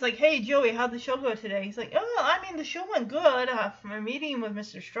Jesse's like, hey, Joey, how'd the show go today? He's like, oh, I mean, the show went good. My meeting with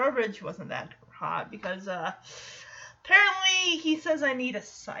Mr. Strawbridge wasn't that hot because apparently he says I need a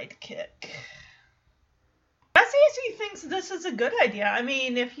sidekick. Jesse thinks this is a good idea. I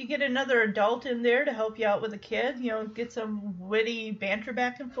mean, if you get another adult in there to help you out with a kid, get some witty banter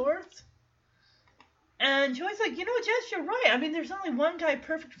back and forth. And Joey's like, Jess, you're right. I mean, there's only one guy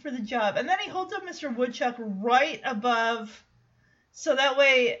perfect for the job. And then he holds up Mr. Woodchuck right above, so that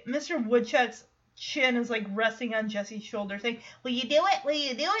way Mr. Woodchuck's chin is like resting on Jesse's shoulder, saying, will you do it? Will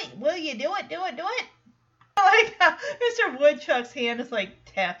you do it? Will you do it? Do it, do it. Like how Mr. Woodchuck's hand is like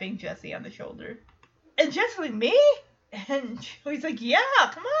tapping Jesse on the shoulder. And Jesse's like, me? And Joey's like, yeah,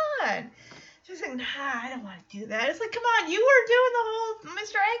 come on. She's like, nah, I don't want to do that. It's like, come on, you were doing the whole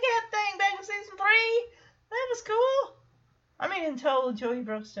Mr. Egghead thing back in season 3. That was cool. I mean, until Joey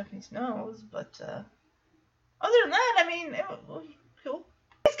broke Stephanie's nose, but other than that, I mean, it was cool.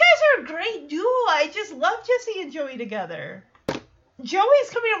 These guys are a great duo. I just love Jesse and Joey together. Joey's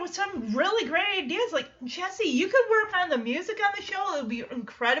coming up with some really great ideas. Like, Jesse, you could work on the music on the show. It would be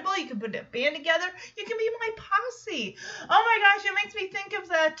incredible. You could put a band together. You can be my posse. Oh my gosh, it makes me think of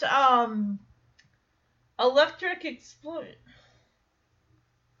that Electric Explosion.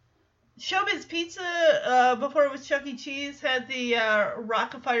 Showbiz Pizza, before it was Chuck E. Cheese, had the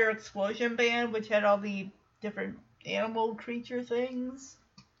Rock-afire Explosion Band, which had all the different animal creature things.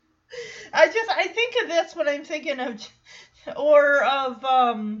 I think of this when I'm thinking of Or of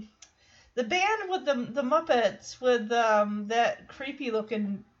the band with the Muppets with that creepy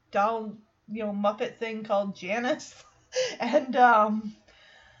looking doll, Muppet thing called Janice, and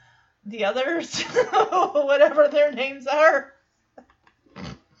the others, whatever their names are.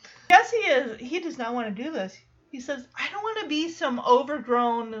 Yes, he does not want to do this. He says, I don't want to be some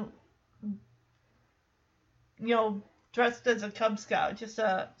overgrown, dressed as a Cub Scout, just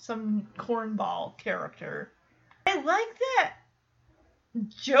some cornball character. I like that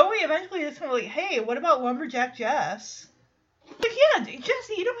Joey eventually is kind of like, hey, what about Lumberjack Jess? Like, yeah,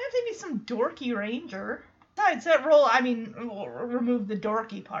 Jesse, you don't have to be some dorky ranger. Besides, that role, we'll remove the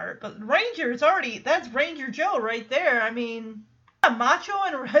dorky part, but Ranger is that's Ranger Joe right there. Macho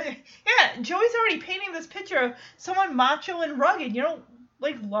and, yeah, Joey's already painting this picture of someone macho and rugged,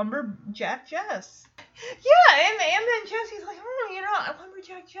 like Lumberjack Jess. Yeah, and then Jesse's like,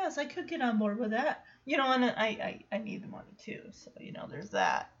 Lumberjack Jess, I could get on board with that. And I need the money too, so, there's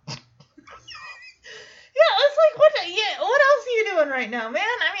that. Yeah, it's like, what else are you doing right now, man?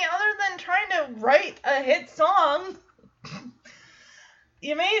 Other than trying to write a hit song,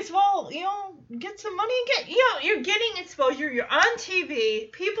 you may as well, get some money and you're getting exposure, you're on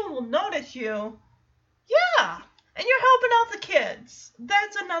TV, people will notice you. Yeah, and you're helping out the kids.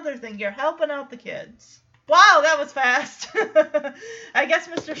 That's another thing, you're helping out the kids. Wow, that was fast. I guess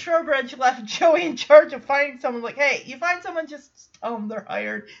Mr. Showbridge left Joey in charge of finding someone. Like, hey, you find someone, just tell them they're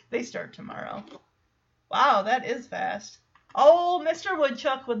hired. They start tomorrow. Wow, that is fast. Oh, Mr.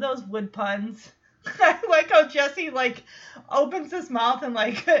 Woodchuck with those wood puns. I like how Jesse, opens his mouth and,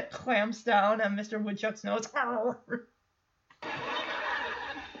 clamps down on Mr. Woodchuck's nose. How'd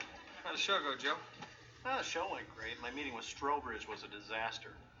the show go, Joe? Oh, the show went great. My meeting with Strobridge was a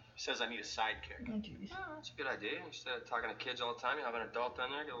disaster. He says I need a sidekick. Oh, jeez. Oh, that's a good idea. Instead of talking to kids all the time, you have an adult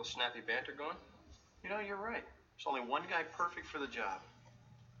down there, get a little snappy banter going. You're right. There's only one guy perfect for the job.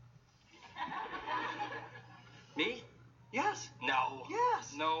 Me? Yes. No.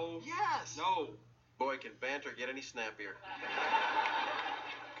 Yes. No. Yes. No. Boy, can banter get any snappier.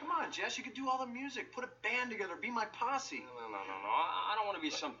 Come on, Jess, you could do all the music. Put a band together. Be my posse. No. I don't want to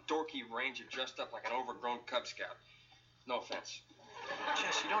be some dorky ranger dressed up like an overgrown Cub Scout. No offense.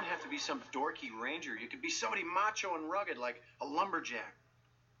 Jess, you don't have to be some dorky ranger. You could be somebody macho and rugged, like a lumberjack.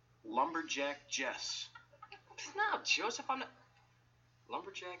 Lumberjack Jess. No, Joseph, I'm not...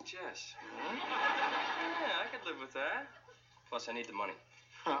 Lumberjack Jess. Yeah, I could live with that. Plus, I need the money.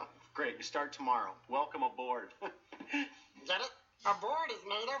 Huh, great. You start tomorrow. Welcome aboard. Get it? A board is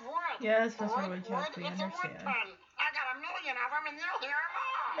made of wood. Yes, Mr. Wood, Woodchuck, we it's a wood understand. pun. I got 1,000,000 of them, and you'll hear them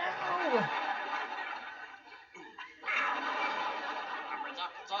all. No.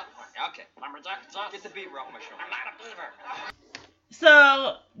 Lumberjack, Okay. Lumberjack, Jess. Get the beaver off my shoulder. I'm not a beaver.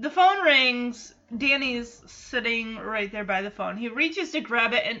 So, the phone rings. Danny's sitting right there by the phone. He reaches to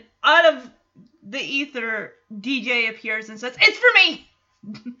grab it, and out of the ether, DJ appears and says, "It's for me!"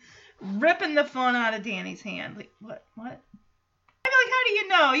 Ripping the phone out of Danny's hand. Like, what? I'm like, how do you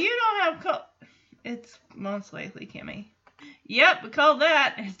know? You don't have It's most likely Kimmy. Yep, we called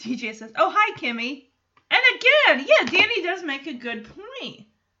that. As DJ says, "Oh, hi, Kimmy." And again, yeah, Danny does make a good point.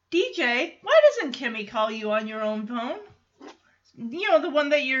 DJ, why doesn't Kimmy call you on your own phone? The one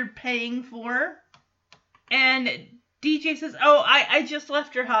that you're paying for. And DJ says, "Oh, I just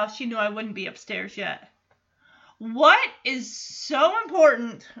left her house. She knew I wouldn't be upstairs yet." What is so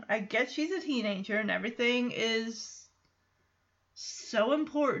important? I guess she's a teenager and everything is so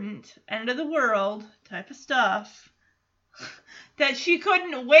important, end of the world type of stuff, that she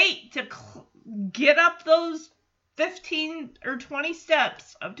couldn't wait to get up those 15 or 20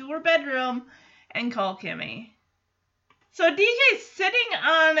 steps up to her bedroom and call Kimmy. So DJ's sitting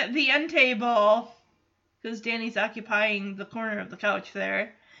on the end table, because Danny's occupying the corner of the couch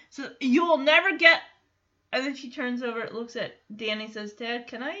there. So you will never get... And then she turns over, looks at Danny, says, "Dad,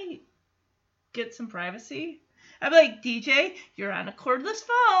 can I get some privacy?" I'm like, DJ, you're on a cordless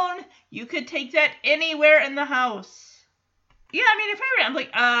phone. You could take that anywhere in the house. Yeah, if I were... I'm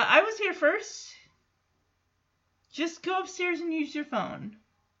like, I was here first. Just go upstairs and use your phone.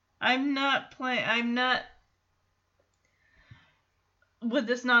 I'm not with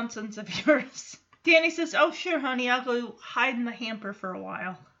this nonsense of yours. Danny says, "Oh, sure, honey, I'll go hide in the hamper for a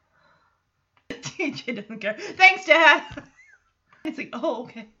while." DJ doesn't care. "Thanks, Dad." It's like, "Oh,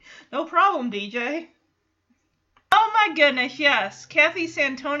 okay. No problem, DJ." Oh my goodness, yes. Kathy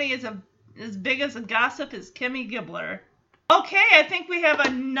Santoni is as big as a gossip as Kimmy Gibbler. Okay, I think we have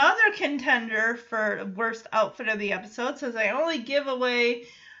another contender for worst outfit of the episode, since I only give away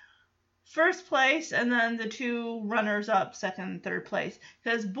first place, and then the 2 runners-up, second and third place.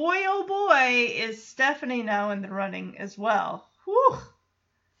 Because boy, oh boy, is Stephanie now in the running as well. Whew.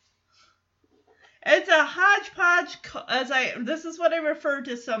 It's a hodgepodge, this is what I refer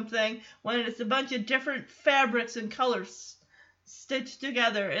to something when it's a bunch of different fabrics and colors stitched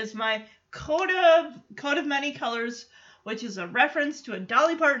together, is my coat of many colors, which is a reference to a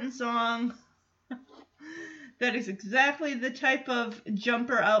Dolly Parton song. That is exactly the type of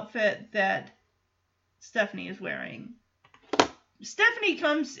jumper outfit that Stephanie is wearing. Stephanie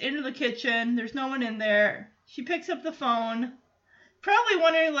comes into the kitchen. There's no one in there. She picks up the phone, probably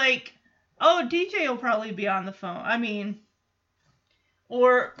wondering, like, oh, DJ will probably be on the phone.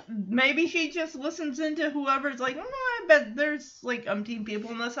 Or maybe she just listens into whoever's like, oh, I bet there's like umpteen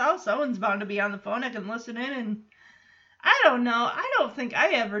people in this house. Someone's bound to be on the phone. I can listen in. And I don't know. I don't think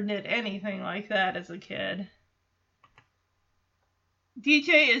I ever did anything like that as a kid.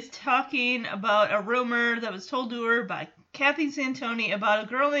 DJ is talking about a rumor that was told to her by Kathy Santoni about a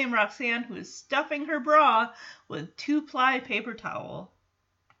girl named Roxanne who is stuffing her bra with 2-ply paper towel.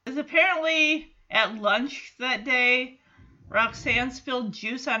 Because apparently at lunch that day, Roxanne spilled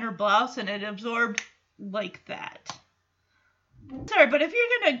juice on her blouse and it absorbed like that. Sorry, but if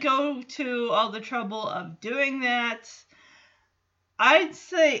you're going to go to all the trouble of doing that, I'd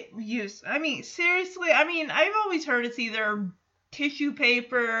say seriously, I've always heard it's either tissue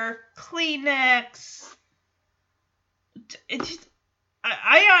paper, Kleenex. If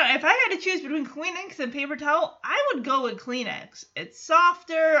I had to choose between Kleenex and paper towel, I would go with Kleenex. It's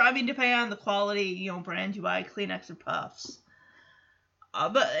softer. Depending on the quality, brand you buy, Kleenex or Puffs.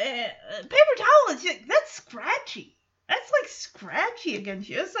 But paper towel that's scratchy. That's like scratchy against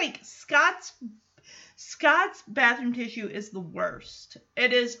you. It's like Scott's bathroom tissue is the worst.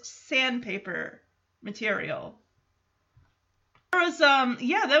 It is sandpaper material. There was,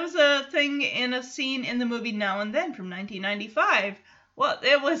 that was a thing in a scene in the movie Now and Then from 1995. Well,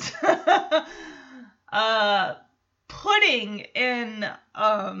 it was pudding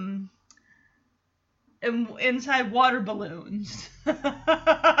inside water balloons. Because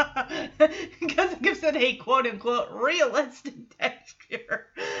it gives it a quote-unquote realistic texture.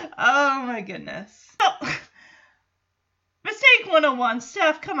 Oh, my goodness. So, mistake 101.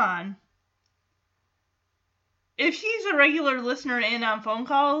 Steph, come on. If she's a regular listener in on phone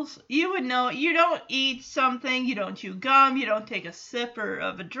calls, you would know you don't eat something, you don't chew gum, you don't take a sip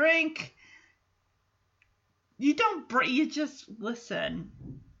of a drink. You just listen.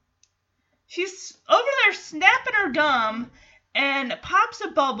 She's over there snapping her gum and pops a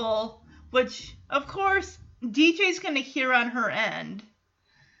bubble, which, of course, DJ's going to hear on her end.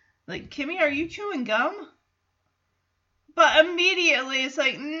 Like, Kimmy, are you chewing gum? But immediately it's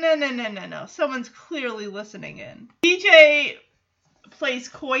like, no. Someone's clearly listening in. DJ plays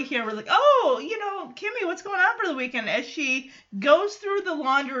coy here. We're like, oh, Kimmy, what's going on for the weekend? As she goes through the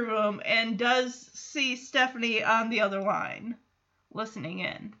laundry room and does see Stephanie on the other line, listening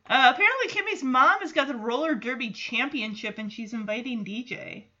in. Apparently Kimmy's mom has got the roller derby championship and she's inviting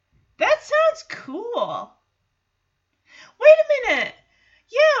DJ. That sounds cool. Wait a minute.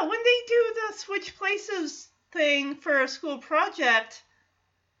 Yeah, when they do the switch places thing for a school project,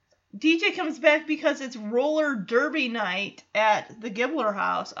 DJ comes back because it's roller derby night at the Gibbler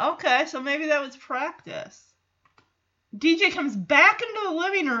house. Okay, so maybe that was practice. DJ comes back into the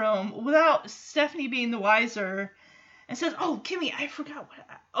living room without Stephanie being the wiser and says, oh, Kimmy, I forgot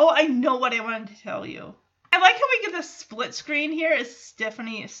I know what I wanted to tell you. I like how we get the split screen here as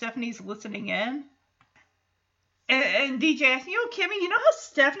Stephanie's listening in. And DJ asks, Kimmy, you know how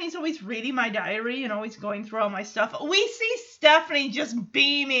Stephanie's always reading my diary and always going through all my stuff? We see Stephanie just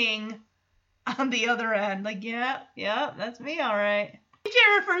beaming on the other end. Like, yeah, that's me, all right.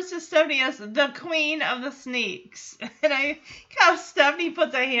 DJ refers to Stephanie as the queen of the sneaks. And I how Stephanie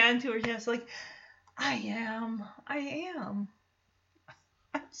puts a hand to her chest like, I am.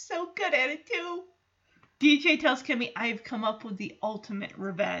 I'm so good at it, too. DJ tells Kimmy, I've come up with the ultimate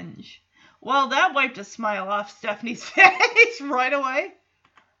revenge. Well, that wiped a smile off Stephanie's face right away.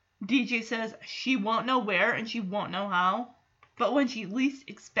 DJ says she won't know where and she won't know how, but when she least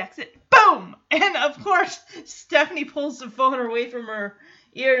expects it, boom! And of course, Stephanie pulls the phone away from her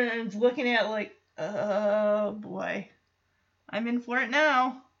ear and is looking at it like, oh boy, I'm in for it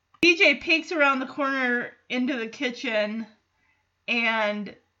now. DJ peeks around the corner into the kitchen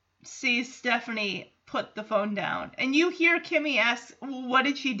and sees Stephanie put the phone down. And you hear Kimmy ask, what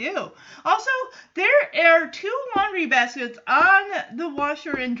did she do? Also, there are 2 laundry baskets on the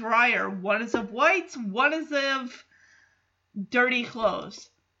washer and dryer. One is of whites, one is of dirty clothes.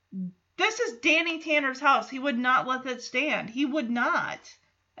 This is Danny Tanner's house. He would not let that stand. He would not.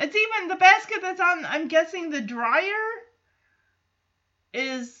 It's even the basket that's on, I'm guessing the dryer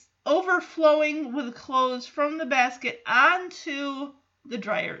is overflowing with clothes from the basket onto the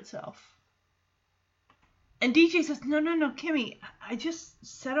dryer itself. And DJ says, no, Kimmy, I just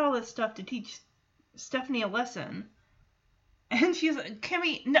said all this stuff to teach Stephanie a lesson. And she's like,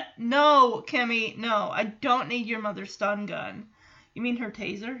 Kimmy, no, Kimmy, no, I don't need your mother's stun gun. You mean her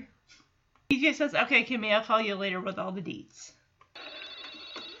taser? DJ says, okay, Kimmy, I'll call you later with all the deets.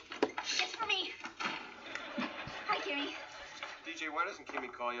 It's for me. Hi, Kimmy. DJ, why doesn't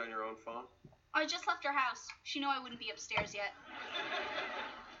Kimmy call you on your own phone? I just left her house. She knew I wouldn't be upstairs yet.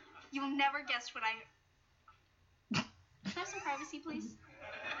 You'll never guess what I... Can I have some privacy, please?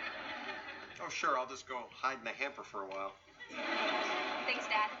 Oh, sure, I'll just go hide in the hamper for a while. Thanks,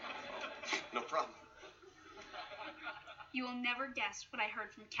 Dad. No problem. You will never guess what I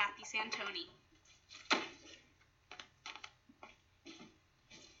heard from Kathy Santoni.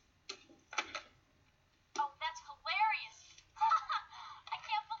 Oh, that's hilarious. I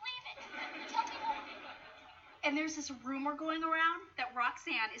can't believe it. Tell me more. And there's this rumor going around that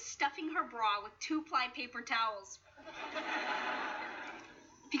Roxanne is stuffing her bra with 2-ply paper towels.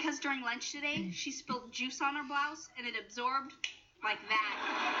 Because during lunch today, she spilled juice on her blouse, and it absorbed like that.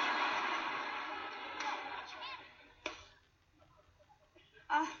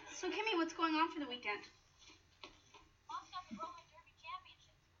 So Kimmy, what's going on for the weekend? Mom's got the roller derby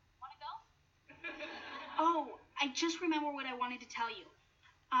championships. Want to go? Oh, I just remember what I wanted to tell you.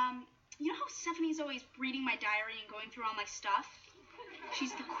 You know how Stephanie's always reading my diary and going through all my stuff?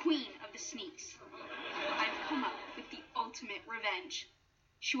 She's the queen of the sneaks. I've come up with the ultimate revenge.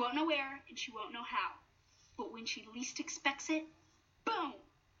 She won't know where, and she won't know how. But when she least expects it, boom!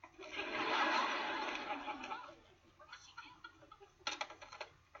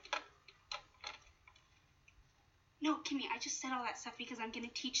 No, Kimmy, I just said all that stuff because I'm going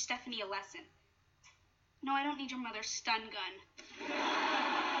to teach Stephanie a lesson. No, I don't need your mother's stun gun.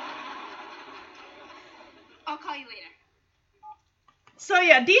 I'll call you later. So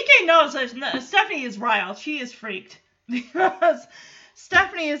yeah, DJ knows that Stephanie is riled. She is freaked. Because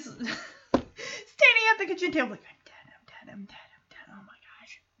Stephanie is standing at the kitchen table like, I'm dead. Oh my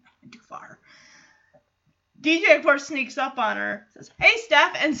gosh, I went too far. DJ, of course, sneaks up on her, says, hey,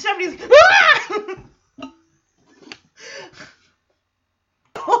 Steph, and Stephanie's like, ah!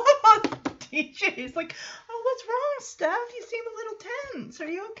 DJ's like, oh, what's wrong, Steph? You seem a little tense. Are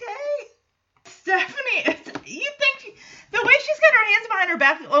you okay? Stephanie, you think the way she's got her hands behind her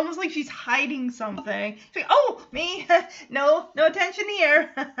back, almost like she's hiding something. She's like, oh, me, no attention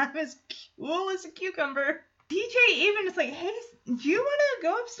here. I'm as cool as a cucumber. DJ even is like, hey, do you want to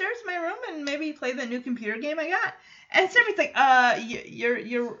go upstairs to my room and maybe play the new computer game I got? And Stephanie's like,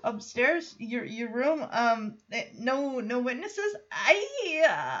 you're upstairs, your room, no witnesses. I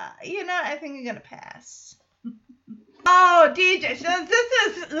think I'm gonna pass. Oh, DJ,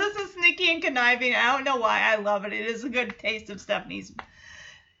 this is sneaky and conniving. I don't know why. I love it. It is a good taste of Stephanie's.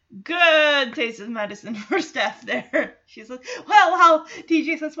 Good taste of medicine for Steph there. She's like, well,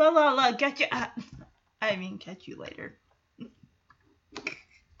 DJ says, well, I'll get you. Catch you later.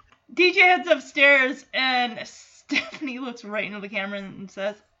 DJ heads upstairs, and Stephanie looks right into the camera and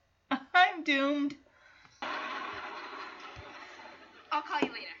says, I'm doomed. I'll call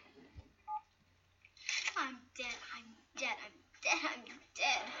you later. I'm dead.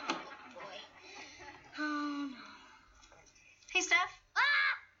 Oh, boy. Oh, no. Hey, Steph.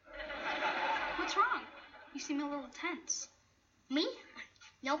 Ah! What's wrong? You seem a little tense. Me?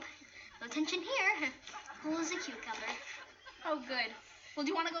 Nope. No tension here. Cool as a cucumber. Oh, good. Well, do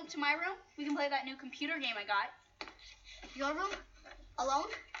you want to go up to my room? We can play that new computer game I got. Your room?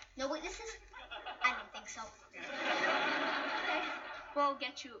 Alone? No witnesses? I don't think so. Okay. Well,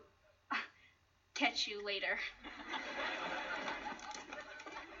 catch you later.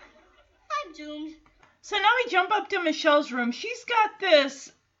 I'm doomed. So now we jump up to Michelle's room. She's got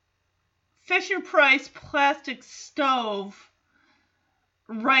this Fisher-Price plastic stove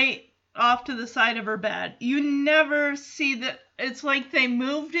right off to the side of her bed. You never see that. It's like they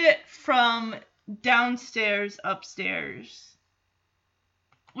moved it from downstairs upstairs.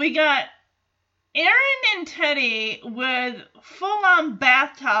 We got Aaron and Teddy with full-on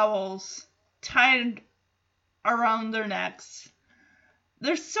bath towels tied around their necks.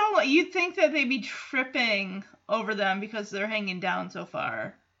 They're so, you'd think that they'd be tripping over them because they're hanging down so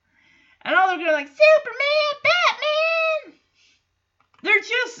far. And all they're going like, Superman,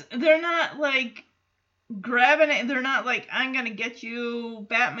 Batman! They're not like grabbing it. They're not like, I'm going to get you,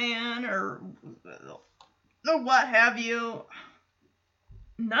 Batman, or what have you.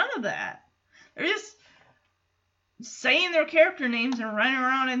 None of that. They're just saying their character names and running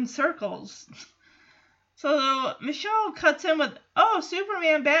around in circles. So Michelle cuts in with, "Oh,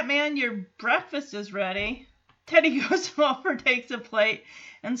 Superman, Batman, your breakfast is ready." Teddy goes over, takes a plate,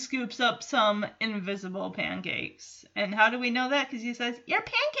 and scoops up some invisible pancakes. And how do we know that? Because he says, "Your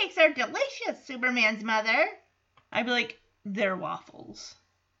pancakes are delicious, Superman's mother." I'd be like, "They're waffles."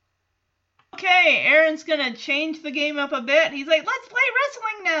 Okay, Aaron's gonna change the game up a bit. He's like, "Let's play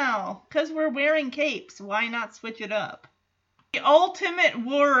wrestling now, because we're wearing capes. Why not switch it up?" The Ultimate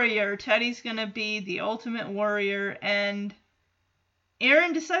Warrior. Teddy's gonna be the Ultimate Warrior, and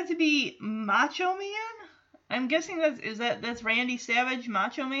Aaron decides to be Macho Man? I'm guessing that's Randy Savage,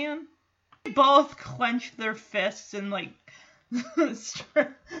 Macho Man? They both clench their fists and, like,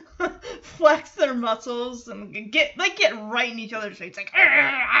 flex their muscles and get right in each other's face. Like,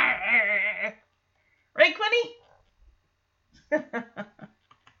 right, Quinny?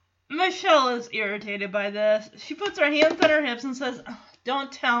 Michelle is irritated by this. She puts her hands on her hips and says,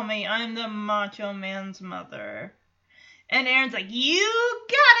 "Don't tell me I'm the Macho Man's mother." And Aaron's like, "You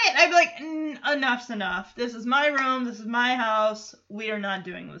got it!" I'd be like, "Enough's enough. This is my room. This is my house. We are not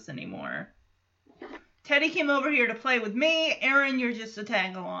doing this anymore. Teddy came over here to play with me. Aaron, you're just a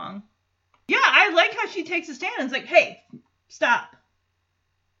tag along." Yeah, I like how she takes a stand and is like, "Hey, stop.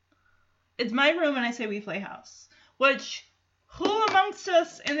 It's my room and I say we play house." Which, who amongst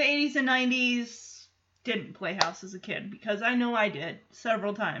us in the 80s and 90s didn't play house as a kid? Because I know I did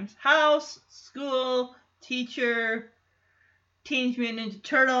several times. House, school, teacher, Teenage Mutant Ninja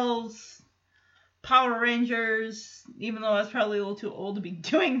Turtles, Power Rangers, even though I was probably a little too old to be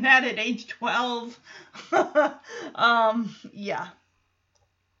doing that at age 12. Yeah.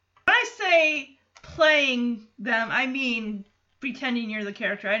 When I say playing them, I mean pretending you're the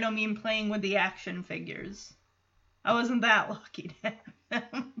character. I don't mean playing with the action figures. I wasn't that lucky to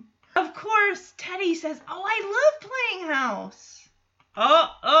have them. Of course, Teddy says, "Oh, I love playing house."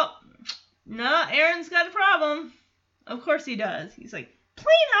 Oh, no, Aaron's got a problem. Of course he does. He's like,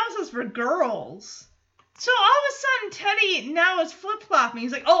 "Playing house is for girls." So all of a sudden, Teddy now is flip-flopping.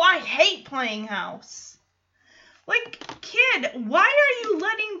 He's like, "Oh, I hate playing house." Like, kid, why are you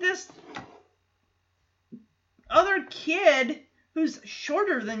letting this other kid, who's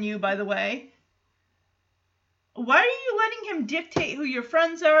shorter than you, by the way, why are you letting him dictate who your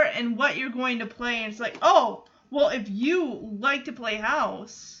friends are and what you're going to play? And it's like, oh, well, if you like to play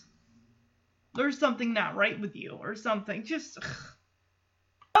house, there's something not right with you or something. Just,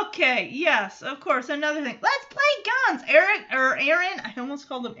 okay, yes, of course, another thing. Let's play guns. Aaron, I almost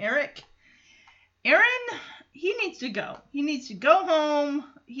called him Eric. Aaron, he needs to go. He needs to go home.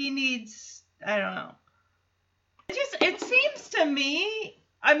 He needs, I don't know. It seems to me,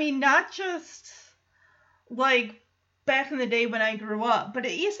 I mean, not just like back in the day when I grew up, but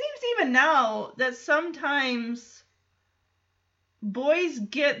it seems even now that sometimes boys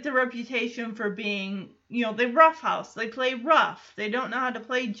get the reputation for being, you know, they roughhouse, they play rough, they don't know how to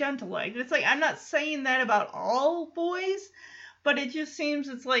play gentle. Like, it's like, I'm not saying that about all boys, but it just seems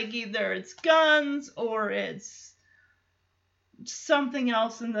it's like either it's guns or it's something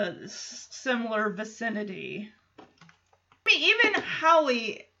else in the similar vicinity. I mean, even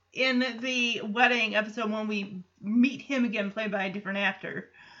Howie in the wedding episode when we meet him again played by a different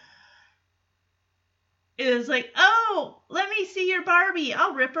actor is like, "Oh, let me see your Barbie.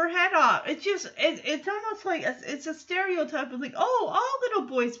 I'll rip her head off." It's just, it's almost like, it's a stereotype of like, oh, all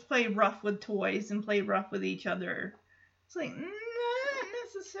little boys play rough with toys and play rough with each other. It's like, not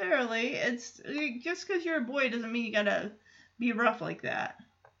necessarily. It's just because you're a boy doesn't mean you gotta be rough like that.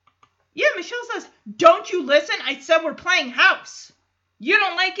 Yeah, Michelle says, "Don't you listen? I said we're playing house. You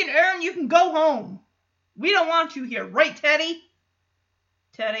don't like it, Aaron? You can go home. We don't want you here. Right, Teddy?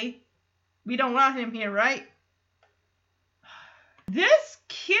 Teddy, we don't want him here, right?" This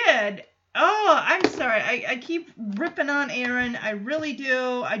kid, oh, I'm sorry. I keep ripping on Aaron. I really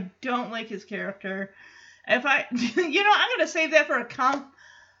do. I don't like his character. If I, I'm going to save that for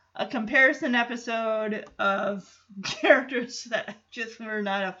a comparison episode of characters that I just were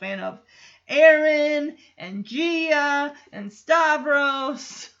not a fan of. Aaron and Gia and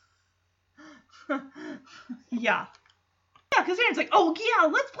Stavros. Yeah, because Aaron's like, "Oh yeah,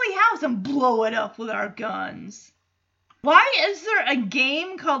 let's play house and blow it up with our guns." Why is there a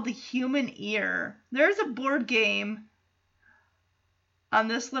game called The Human Ear? There's a board game on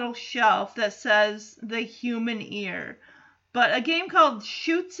this little shelf that says The Human Ear. But a game called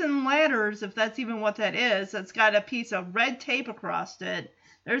Chutes and Ladders, if that's even what that is, that's got a piece of red tape across it.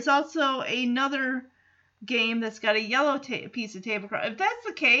 There's also another game that's got a yellow piece of tape across. If that's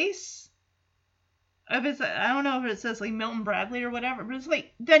the case, if it's, I don't know if it says like Milton Bradley or whatever, but it's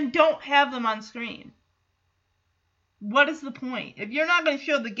like, then don't have them on screen. what is the point? If you're not going to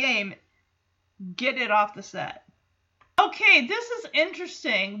show the game, get it off the set. Okay, this is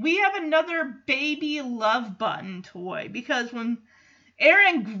interesting. We have another baby love button toy, because when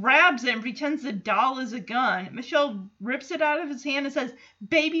Aaron grabs it and pretends the doll is a gun, Michelle rips it out of his hand and says,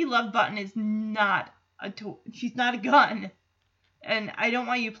 baby love button is not a toy. She's not a gun. And I don't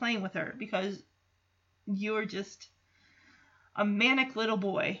want you playing with her, because you're just a manic little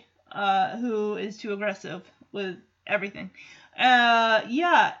boy who is too aggressive with everything.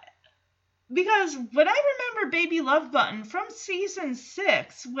 Yeah. Because when I remember Baby Love Button from season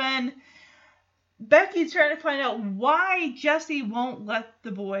 6, when Becky's trying to find out why Jesse won't let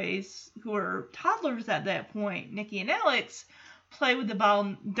the boys, who are toddlers at that point, Nikki and Alex, play with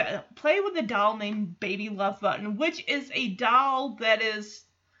the doll named Baby Love Button, which is a doll that is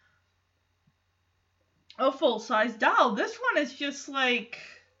a full-size doll. This one is just like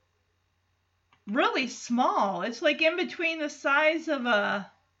really small. It's like in between the size of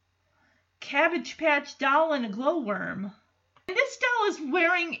a Cabbage Patch doll and a glowworm. And this doll is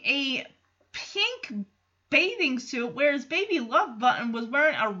wearing a pink bathing suit, whereas Baby Love Button was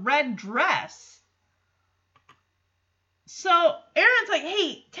wearing a red dress. So Aaron's like,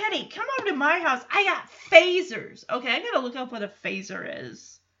 hey, Teddy, come over to my house. I got phasers. Okay, I gotta look up what a phaser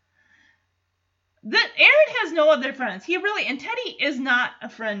is. Aaron has no other friends. And Teddy is not a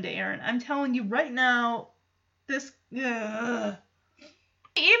friend to Aaron. I'm telling you right now, even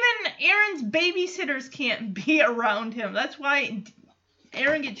Aaron's babysitters can't be around him. That's why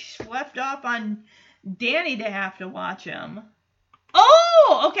Aaron gets schlepped off on Danny to have to watch him.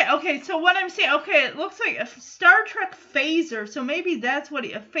 Oh, okay. So what I'm saying, it looks like a Star Trek phaser. So maybe that's what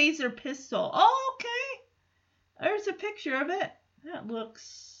a phaser pistol. Oh, okay. There's a picture of it.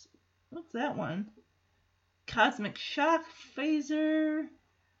 What's that one? Cosmic Shock phaser.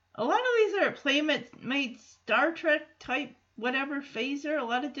 A lot of these are Playmate Star Trek type whatever phaser. A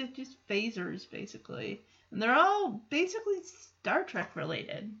lot of just phasers basically. And they're all basically Star Trek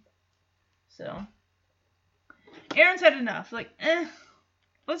related. So Aaron's had enough. Like,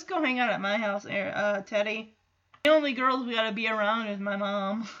 let's go hang out at my house, Teddy. The only girls we gotta be around is my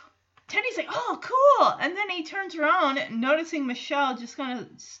mom. Teddy's like, oh, cool. And then he turns around, noticing Michelle just kind of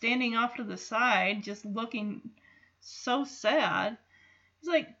standing off to the side, just looking so sad. He's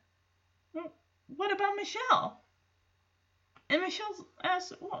like, well, what about Michelle? And Michelle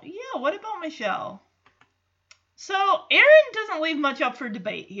asks, well, yeah, what about Michelle? So Aaron doesn't leave much up for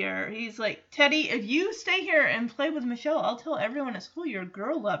debate here. He's like, Teddy, if you stay here and play with Michelle, I'll tell everyone at school you're a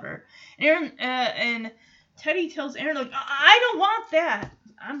girl lover. And Teddy tells Aaron, like, I don't want that.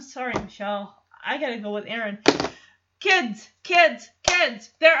 I'm sorry, Michelle. I gotta go with Aaron. Kids.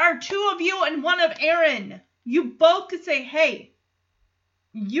 There are 2 of you and 1 of Aaron. You both could say, hey,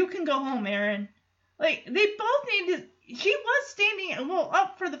 you can go home, Aaron. Like, they both need to... She was standing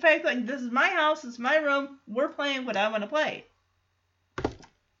up for the fact that this is my house, this is my room, we're playing what I want to play.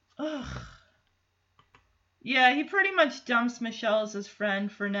 Ugh. Yeah, he pretty much dumps Michelle as his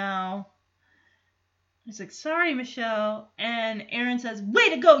friend for now. He's like, sorry, Michelle. And Aaron says,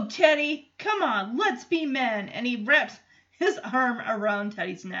 way to go, Teddy. Come on, let's be men. And he wraps his arm around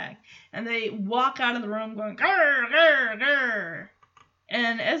Teddy's neck. And they walk out of the room going, grr, grr, grr.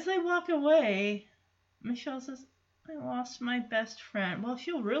 And as they walk away, Michelle says, I lost my best friend. Well,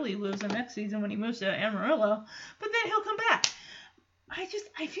 she'll really lose him next season when he moves to Amarillo. But then he'll come back.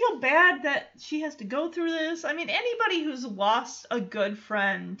 I feel bad that she has to go through this. I mean, anybody who's lost a good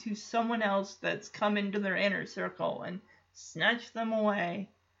friend to someone else that's come into their inner circle and snatched them away,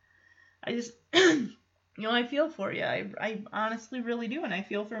 I just, I feel for you. I honestly really do, and I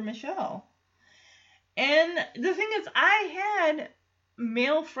feel for Michelle. And the thing is, I had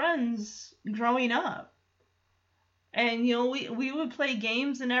male friends growing up. And, we would play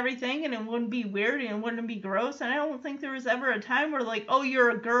games and everything, and it wouldn't be weird, and it wouldn't be gross, and I don't think there was ever a time where, like, oh, you're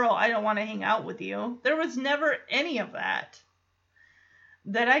a girl, I don't want to hang out with you. There was never any of that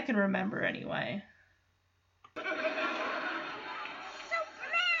I can remember, anyway. Superman!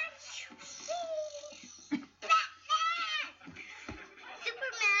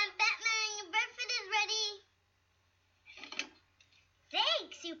 Batman, your breakfast is ready.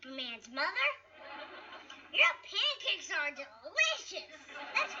 Thanks, Superman's mother. Your pancakes are delicious.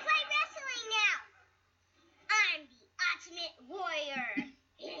 Let's play wrestling now. I'm the ultimate warrior.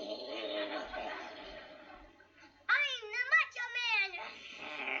 I'm the Macho Man.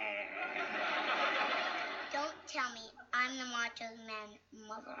 Don't tell me I'm the Macho Man,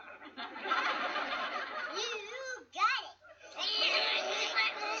 mother. You got it.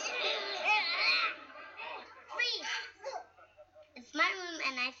 Freeze. It's my room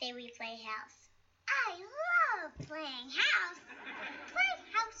and I say we play house. I love playing house. Playing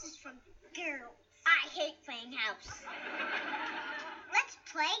house is for girls. I hate playing house. Let's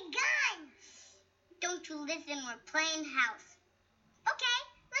play guns. Don't you listen? We're playing house. Okay,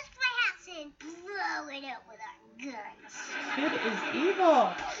 let's play house and blow it up with our guns. Kid is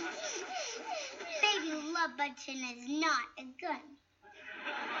evil. Baby love button is not a gun.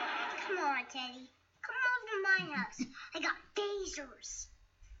 Come on, Teddy. Come over to my house. I got phasers.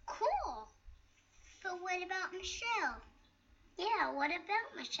 Cool. But what about Michelle? Yeah, what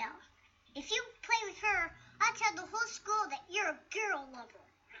about Michelle? If you play with her, I'll tell the whole school that you're a girl lover.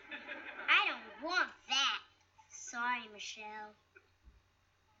 I don't want that. Sorry, Michelle.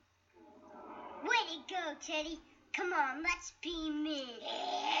 Way to go, Teddy. Come on, let's be men.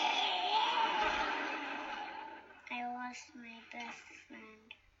 I lost my best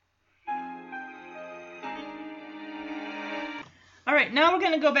friend. All right, now we're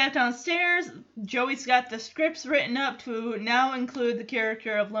going to go back downstairs. Joey's got the scripts written up to now include the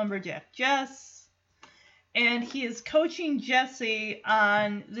character of Lumberjack Jess. And he is coaching Jesse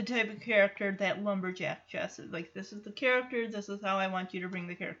on the type of character that Lumberjack Jess is. Like, this is the character, this is how I want you to bring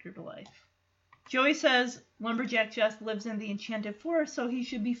the character to life. Joey says Lumberjack Jess lives in the Enchanted Forest, so he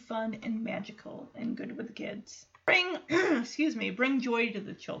should be fun and magical and good with the kids. Bring joy to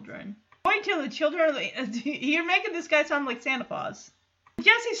the children. Joy to the children, you're making this guy sound like Santa Claus.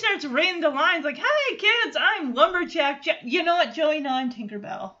 Jesse starts reading the lines like, "Hi kids, I'm Lumberjack Jess." You know what, Joey? No, I'm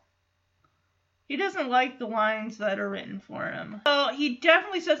Tinkerbell. He doesn't like the lines that are written for him. So he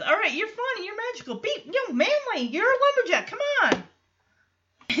definitely says, "All right, you're funny, you're magical, manly, you're a lumberjack, come on."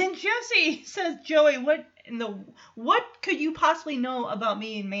 And Jesse says, "Joey, what could you possibly know about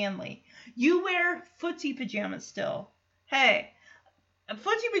me and manly? You wear footsie pajamas still. Hey,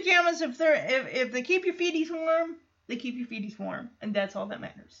 footsie pajamas, if they keep your feeties warm, they keep your feeties warm, and that's all that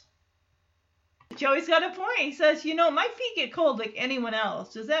matters." Joey's got a point. He says, "My feet get cold like anyone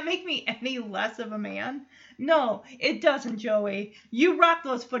else. Does that make me any less of a man?" No, it doesn't, Joey. You rock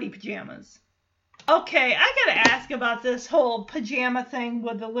those footy pajamas. Okay, I gotta ask about this whole pajama thing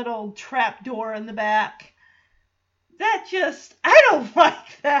with the little trap door in the back. I don't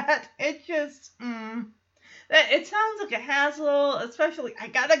like that. It just, it sounds like a hassle, especially, I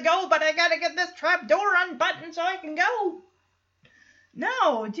gotta go, but I gotta get this trap door unbuttoned so I can go.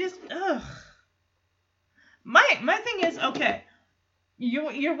 No, just, ugh. My thing is, okay, you're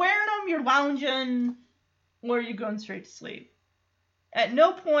wearing them, you're lounging, or you're going straight to sleep. At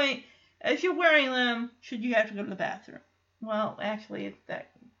no point, if you're wearing them, should you have to go to the bathroom. Well, actually,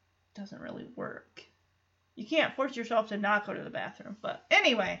 that doesn't really work. You can't force yourself to not go to the bathroom. But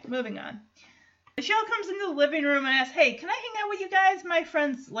anyway, moving on. Michelle comes into the living room and asks, "Hey, can I hang out with you guys? My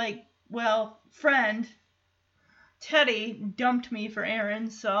friend's friend, Teddy, dumped me for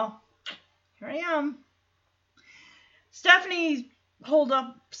Aaron, so here I am." Stephanie's holed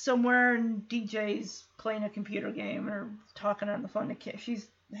up somewhere and DJ's playing a computer game or talking on the phone to Kim. She's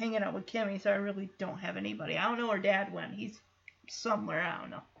hanging out with Kimmy, so I really don't have anybody. I don't know where Dad went. He's somewhere. I don't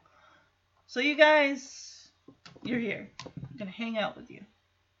know. So you guys, you're here. I'm going to hang out with you.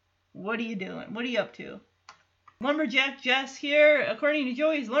 What are you doing? What are you up to? Lumberjack Jess here, according to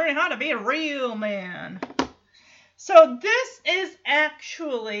Joey, is learning how to be a real man. So this is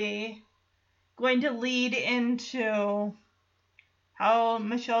actually going to lead into how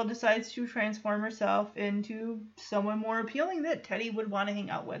Michelle decides to transform herself into someone more appealing that Teddy would want to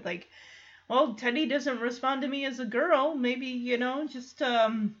hang out with. Like, well, Teddy doesn't respond to me as a girl. Maybe, just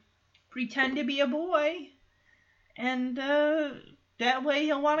pretend to be a boy. And that way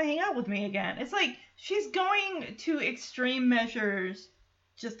he'll want to hang out with me again. It's like she's going to extreme measures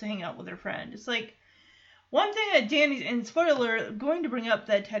just to hang out with her friend. It's like one thing that Danny's, and spoiler, going to bring up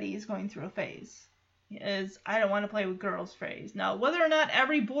that Teddy is going through a phase. Is I don't want to play with girls phase. Now, whether or not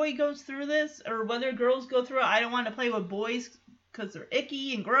every boy goes through this, or whether girls go through it, I don't want to play with boys because they're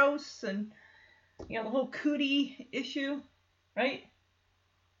icky and gross, and the whole cootie issue, right?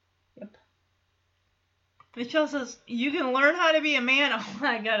 Yep. Michelle says, "You can learn how to be a man." Oh,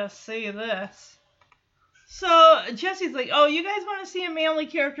 I gotta see this. So Jesse's like, "Oh, you guys want to see a manly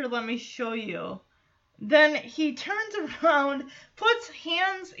character? Let me show you." Then he turns around, puts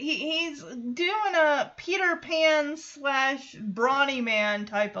hands, he's doing a Peter Pan / Brawny Man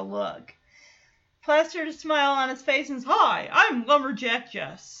type of look. Plastered a smile on his face and says, "Hi, I'm Lumberjack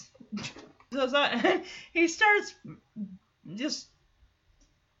Jess." So he starts just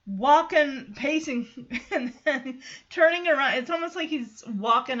walking, pacing, and then turning around. It's almost like he's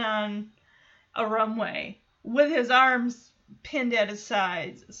walking on a runway with his arms pinned at his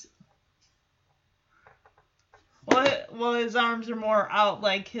sides. Well, his arms are more out,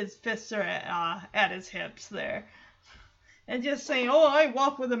 like his fists are at his hips there. And just saying, oh, I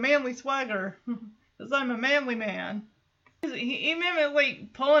walk with a manly swagger, because I'm a manly man. He mimicked,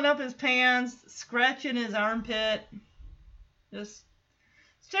 like, pulling up his pants, scratching his armpit. Just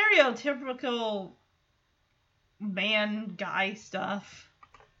stereotypical man guy stuff.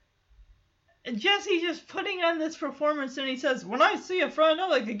 Jesse just putting on this performance, and he says, when I see a friend, I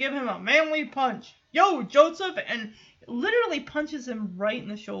like to give him a manly punch. Yo, Joseph! And literally punches him right in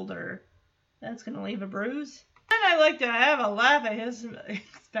the shoulder. That's gonna leave a bruise. And I like to have a laugh at his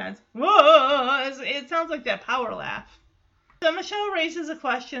expense. Whoa! It sounds like that power laugh. So Michelle raises a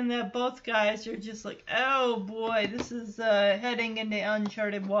question that both guys are just like, oh boy, this is heading into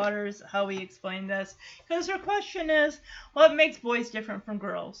uncharted waters, how we explain this. Because her question is, what makes boys different from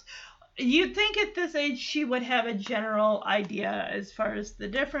girls? You'd think at this age she would have a general idea as far as the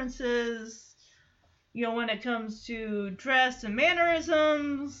differences, you know, when it comes to dress and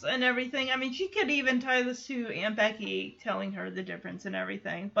mannerisms and everything. I mean, she could even tie this to Aunt Becky telling her the difference and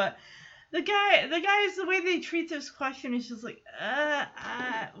everything. But the guys, the way they treat this question is just like,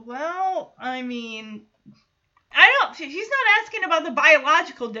 well, I mean, she's not asking about the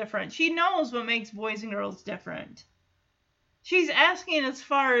biological difference. She knows what makes boys and girls different. She's asking as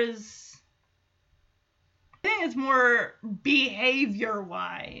far as, I think it's more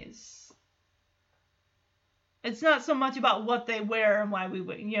behavior-wise. It's not so much about what they wear and why we,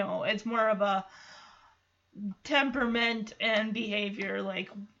 you know, it's more of a temperament and behavior. Like,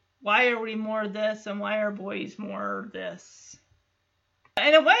 why are we more this and why are boys more this?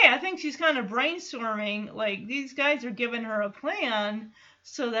 In a way, I think she's kind of brainstorming, like, these guys are giving her a plan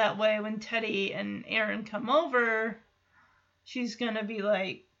so that way when Teddy and Aaron come over, she's gonna be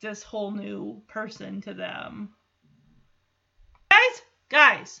like this whole new person to them.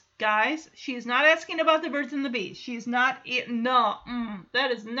 Guys, she's not asking about the birds and the bees. She's not,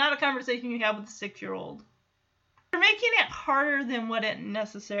 that is not a conversation you have with a 6-year-old. They're making it harder than what it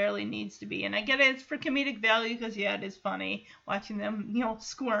necessarily needs to be. And I get it, it's for comedic value because, yeah, it is funny watching them, you know,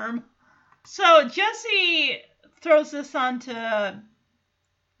 squirm. So Jesse throws this onto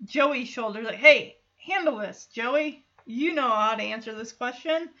Joey's shoulders, like, hey, handle this, Joey. You know how to answer this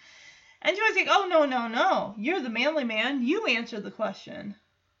question. And Joey's like, oh, no. You're the manly man. You answer the question.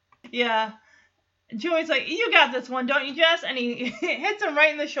 Yeah. Joey's like, you got this one, don't you, Jess? And he hits him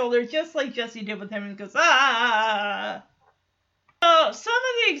right in the shoulder, just like Jesse did with him, and goes, ah. So some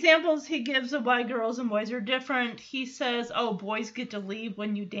of the examples he gives of why girls and boys are different, he says, oh, boys get to leave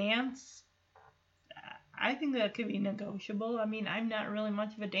when you dance. I think that could be negotiable. I mean, I'm not really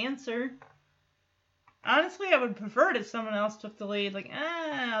much of a dancer. Honestly, I would prefer it if someone else took the lead. Like,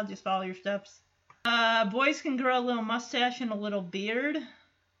 I'll just follow your steps. Boys can grow a little mustache and a little beard.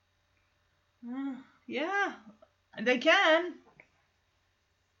 Yeah, they can.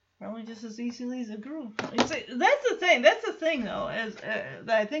 Probably just as easily as a girl. That's the thing, though, is that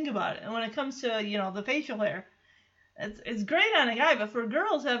I think about it. And when it comes to, you know, the facial hair, it's great on a guy, but for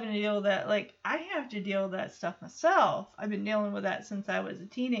girls having to deal with that, like, I have to deal with that stuff myself. I've been dealing with that since I was a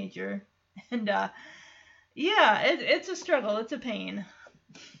teenager. And, yeah, it's a struggle. It's a pain.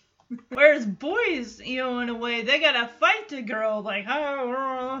 Whereas boys, you know, in a way, they gotta fight to grow, like,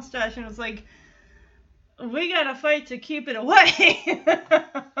 oh, mustache, and it's like, we gotta fight to keep it away.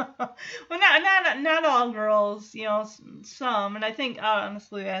 Well, not all girls, you know, some, and I think,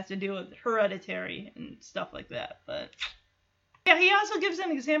 honestly, it has to do with hereditary and stuff like that, but... Yeah, he also gives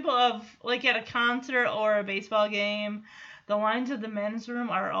an example of, like, at a concert or a baseball game, the lines of the men's room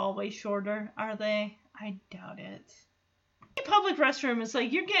are always shorter, are they? I doubt it. Public restroom is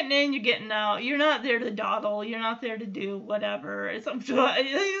like, you're getting in, you're getting out. You're not there to dawdle. You're not there to do whatever. It's the same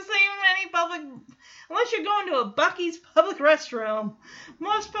many public, unless you're going to a Buc-ee's public restroom.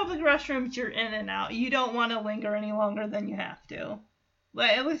 Most public restrooms, you're in and out. You don't want to linger any longer than you have to.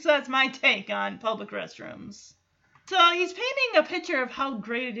 But at least that's my take on public restrooms. So he's painting a picture of how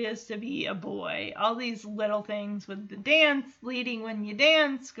great it is to be a boy. All these little things with the dance, leading when you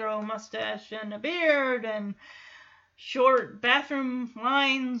dance, grow a mustache and a beard, and short bathroom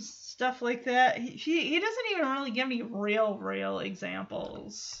lines, stuff like that. He doesn't even really give me real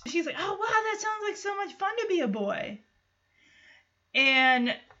examples. She's like, oh wow, that sounds like so much fun to be a boy.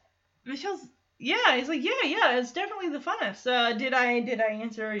 And Michelle's, yeah, he's like, yeah, it's definitely the funnest. Did I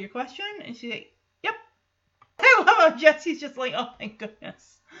answer your question? And she's like, yep. I love how Jesse's just like, oh my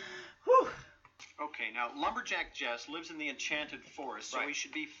goodness. Whew. Okay, now, Lumberjack Jess lives in the enchanted forest, so he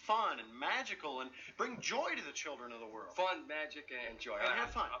should be fun and magical and bring joy to the children of the world. Fun, magic, and joy. And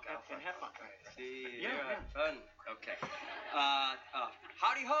have fun. Okay, and have fun. See, Yeah. fun. Okay.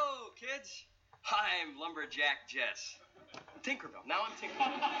 Howdy ho, kids. I'm Lumberjack Jess. Tinkerbell. Now I'm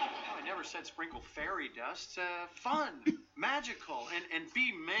Tinkerbell. Oh, I never said sprinkle fairy dust. Fun, magical, and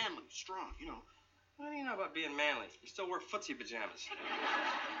be manly, strong, you know. What do you know about being manly? You still wear footsie pajamas.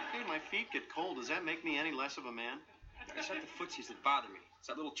 Hey, my feet get cold. Does that make me any less of a man? It's not the footsies that bother me. It's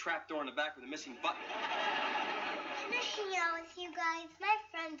that little trap door in the back with a missing button. Can I hang out with you guys? My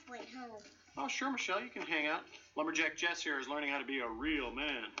friends went home. Oh, sure, Michelle, you can hang out. Lumberjack Jess here is learning how to be a real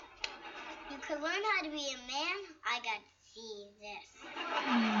man. You can learn how to be a man. I got to see this.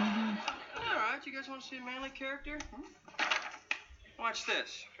 All right, you guys want to see a manly character? Watch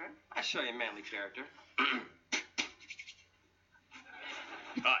this. Okay. I'll show you a manly character.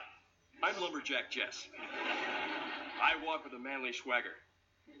 Hi, I'm Lumberjack Jess. I walk with a manly swagger.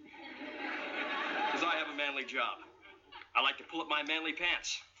 Because I have a manly job. I like to pull up my manly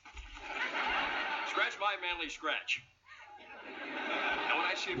pants. Scratch my manly scratch. And when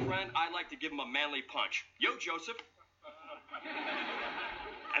I see a friend, I like to give him a manly punch. Yo, Joseph.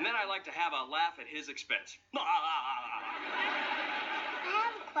 And then I like to have a laugh at his expense. I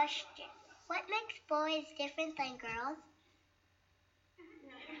have a question. What makes boys different than girls?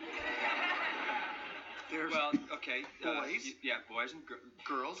 Well, okay. Boys. Boys and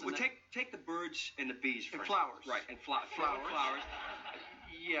Girls. Well, take the birds and the bees first. And flowers. Right, and flowers.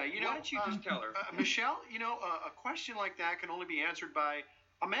 Yeah, you know. Why don't you just tell her? Michelle, you know, a question like that can only be answered by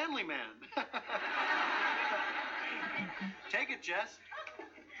a manly man. Take it, Jess.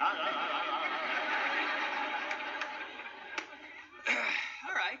 All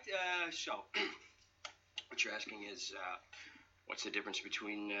right, so what you're asking is, what's the difference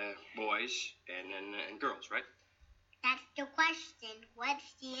between boys and girls, right? That's the question.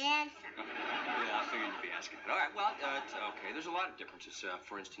 What's the answer? Yeah, I figured you'd be asking that. All right, well, okay, there's a lot of differences.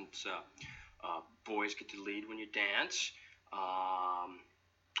 For instance, boys get to lead when you dance.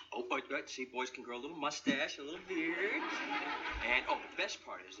 See, boys can grow a little mustache, a little beard. And, the best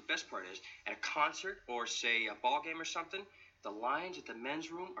part is, at a concert or, say, a ball game or something, the lines at the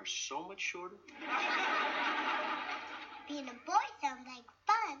men's room are so much shorter. Being a boy sounds like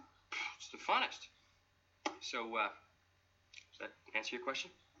fun. It's the funnest. So, does that answer your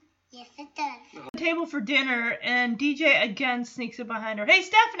question? Yes, it does. Table for dinner, and DJ again sneaks up behind her. Hey,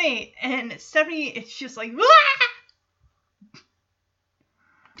 Stephanie! And Stephanie is just like, wah!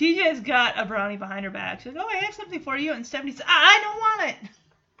 DJ's got a brownie behind her back. She's like, oh, I have something for you. And Stephanie says, I don't want it.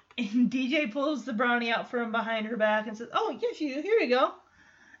 And DJ pulls the brownie out from behind her back and says, oh, yes, you do. Here you go.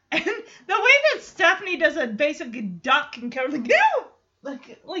 And the way that Stephanie does a basic duck and cover, like, no!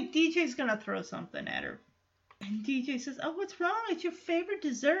 Like DJ's gonna throw something at her. And DJ says, oh, what's wrong? It's your favorite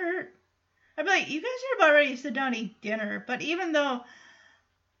dessert. I'd be like, you guys are about ready to sit down and eat dinner. But even though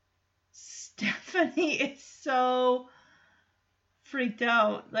Stephanie is so freaked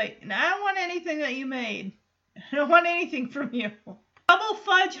out, like, I don't want anything that you made. I don't want anything from you. Double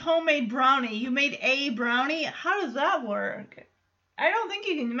fudge homemade brownie. You made a brownie? How does that work? I don't think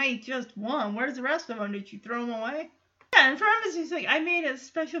you can make just one. Where's the rest of them? Did you throw them away? Yeah, and for him, he's like, I made a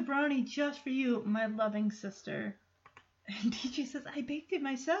special brownie just for you, my loving sister. And DJ says, I baked it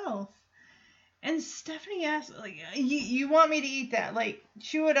myself. And Stephanie asks, like, you want me to eat that? Like,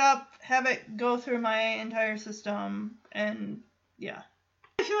 chew it up, have it go through my entire system, and yeah.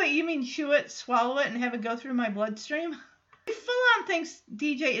 I feel like you mean chew it, swallow it, and have it go through my bloodstream? He full on thinks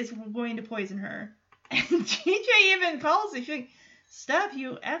DJ is going to poison her. And DJ even calls it. She's like, Steph,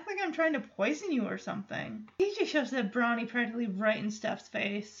 you act like I'm trying to poison you or something. DJ shoves that brownie practically right in Steph's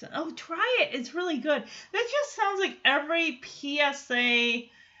face. Oh, try it. It's really good. That just sounds like every PSA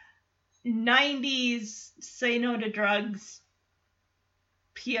 90s say no to drugs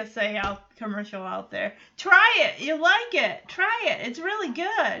PSA commercial out there. Try it. You like it. Try it. It's really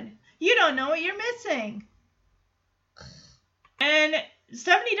good. You don't know what you're missing. And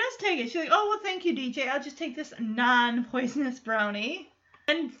Stephanie does take it. She's like, oh, well, thank you, DJ. I'll just take this non-poisonous brownie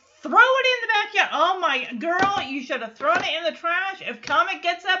and throw it in the backyard. Oh, my girl, you should have thrown it in the trash. If Comet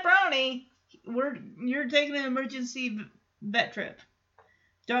gets that brownie, you're taking an emergency vet trip.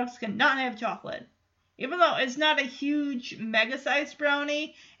 Dogs cannot have chocolate. Even though it's not a huge, mega-sized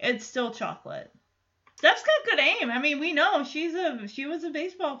brownie, it's still chocolate. Steph's got good aim. I mean, we know she was a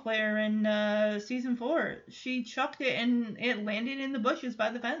baseball player in season 4. She chucked it and it landed in the bushes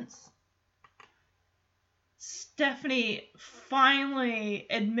by the fence. Stephanie finally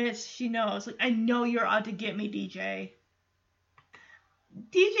admits she knows. Like, I know you're out to get me, DJ.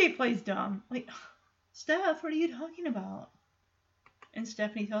 DJ plays dumb. Like, Steph, what are you talking about? And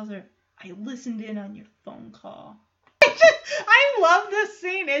Stephanie tells her, I listened in on your phone call. I love this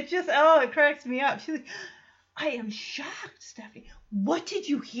scene. It cracks me up. She's like, I am shocked, Stephanie. What did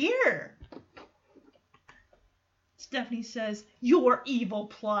you hear? Stephanie says, "Your evil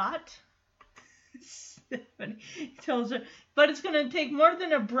plot." Stephanie tells her, "But it's going to take more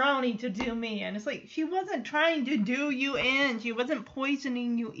than a brownie to do me in." It's like, she wasn't trying to do you in. She wasn't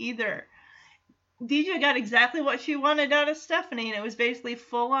poisoning you either. Deidre got exactly what she wanted out of Stephanie, and it was basically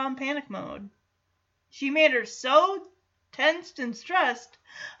full-on panic mode. She made her so tensed and stressed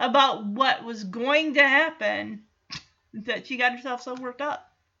about what was going to happen that she got herself so worked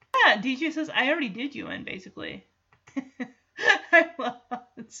up. Yeah, Deidre says, "I already did you in," basically. I love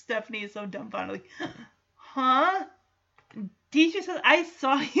it. Stephanie is so dumbfounded. Like, huh? Deidre says, "I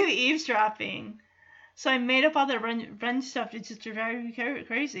saw you eavesdropping, so I made up all the revenge stuff to just drive you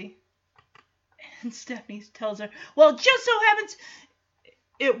crazy." And Stephanie tells her, "Well, just so happens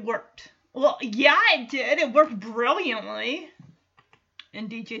it worked." Well, yeah, it did. It worked brilliantly. And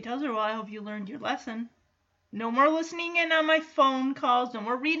DJ tells her, "Well, I hope you learned your lesson. No more listening in on my phone calls. No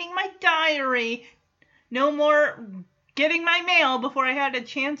more reading my diary. No more getting my mail before I had a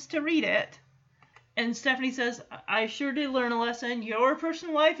chance to read it." And Stephanie says, "I sure did learn a lesson. Your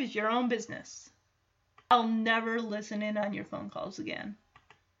personal life is your own business. I'll never listen in on your phone calls again."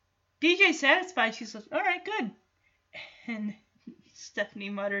 DJ's satisfied. She says, "All right, good." And Stephanie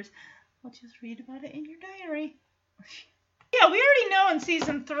mutters, "I'll just read about it in your diary." Yeah, we already know in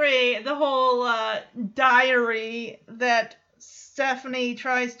season 3 the whole diary that Stephanie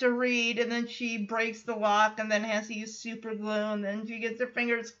tries to read, and then she breaks the lock, and then has to use super glue, and then she gets her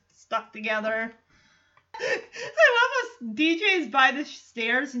fingers stuck together. I love how DJ's by the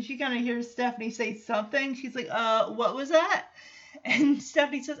stairs, and she kind of hears Stephanie say something. She's like, what was that?" And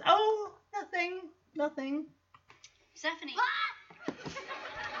Stephanie says, "Oh, nothing. Stephanie,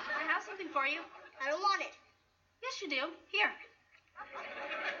 I have something for you. I don't want it. Yes, you do. Here.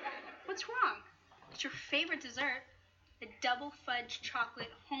 What's wrong? It's your favorite dessert. The double fudge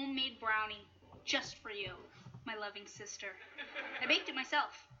chocolate homemade brownie. Just for you, my loving sister. I baked it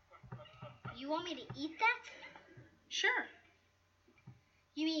myself. You want me to eat that? Sure.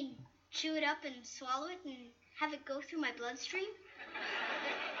 You mean chew it up and swallow it and have it go through my bloodstream?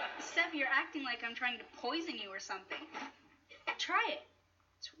 Steph, you're acting like I'm trying to poison you or something. Try it.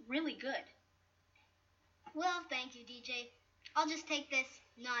 It's really good. Well, thank you, DJ. I'll just take this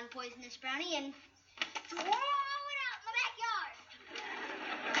non-poisonous brownie and throw it out in the backyard.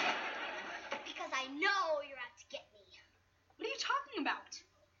 Because I know you're out to get me. What are you talking about?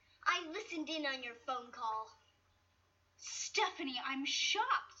 I listened in on your phone call. Stephanie, I'm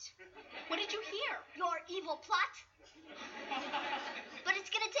shocked. What did you hear? Your evil plot. But it's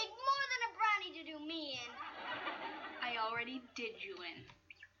gonna take more than a brownie to do me in. I already did you in.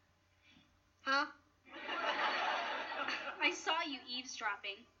 Huh? I saw you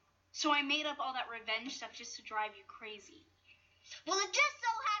eavesdropping, so I made up all that revenge stuff just to drive you crazy. Well, it just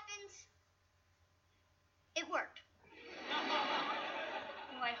so happens it worked.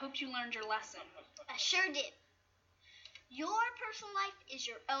 Well, I hoped you learned your lesson. I sure did. Your personal life is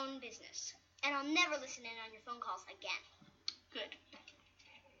your own business, and I'll never listen in on your phone calls again. Good.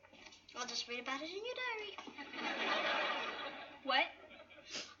 I'll just read about it in your diary. What?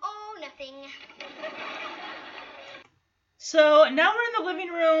 Oh, nothing. So now we're in the living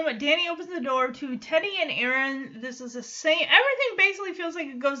room. Danny opens the door to Teddy and Aaron. This is the same. Everything basically feels like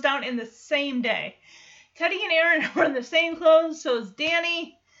it goes down in the same day. Teddy and Aaron are in the same clothes, so is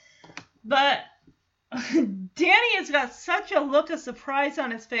Danny. But Danny has got such a look of surprise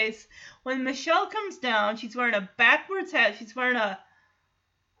on his face. When Michelle comes down, she's wearing a backwards hat. She's wearing a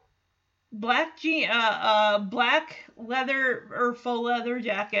black leather or faux leather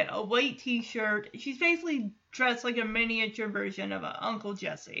jacket, a white t-shirt. She's basically dressed like a miniature version of Uncle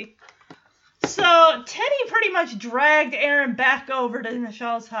Jesse. So Teddy pretty much dragged Aaron back over to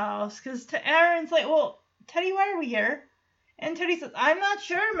Michelle's house because Aaron's like, "Well, Teddy, why are we here?" And Teddy says, "I'm not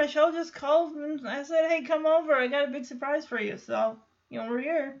sure. Michelle just called and I said, hey, come over. I got a big surprise for you. So, we're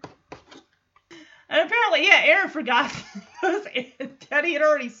here." And apparently, yeah, Aaron forgot. Teddy had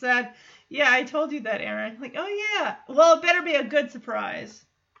already said, "Yeah, I told you that, Aaron." Like, oh, yeah. Well, it better be a good surprise.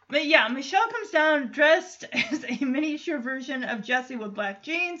 But yeah, Michelle comes down dressed as a miniature version of Jesse with black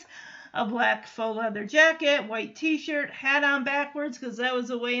jeans, a black faux leather jacket, white t-shirt, hat on backwards because that was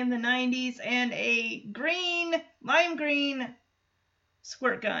the way in the 90s, and a lime green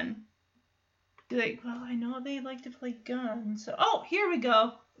squirt gun. Like, well, I know they like to play guns. So, oh, here we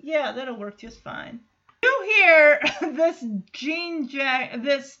go. Yeah, that'll work just fine. You hear this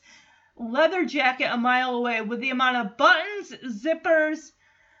this leather jacket a mile away with the amount of buttons, zippers,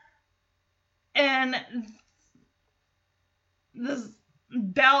 and this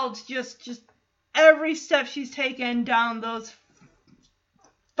belt, just every step she's taken down those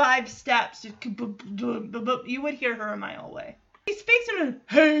 5 steps. You would hear her a mile away. He speaks in a,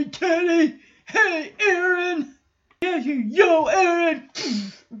 hey, Teddy, hey, Aaron, yo, Aaron,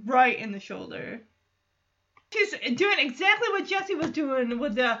 right in the shoulder. She's doing exactly what Jessie was doing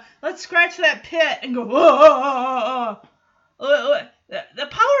with the, let's scratch that pit and go, The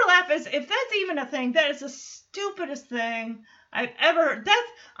power laugh is, if that's even a thing, that is the stupidest thing I've ever heard.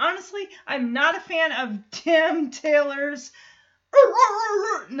 Honestly, I'm not a fan of Tim Taylor's,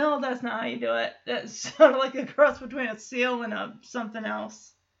 no, that's not how you do it. That sounded like a cross between a seal and something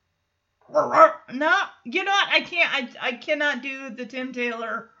else. No, you know what? I cannot do the Tim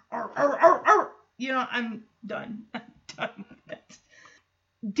Taylor. You know, I'm done. I'm done with it.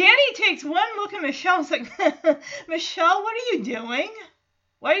 Danny takes one look at Michelle and is like, Michelle, what are you doing?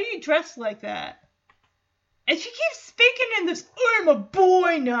 Why are you dressed like that? And she keeps speaking in this, I'm a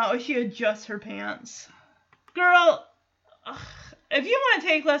boy now, as she adjusts her pants. Girl, if you want to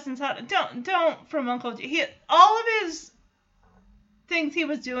take lessons, don't from Uncle J. All of his things he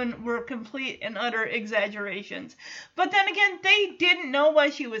was doing were complete and utter exaggerations. But then again, they didn't know why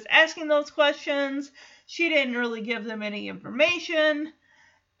she was asking those questions. She didn't really give them any information.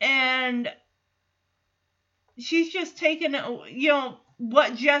 And she's just taking,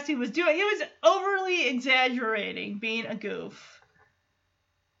 what Jessie was doing. He was overly exaggerating, being a goof.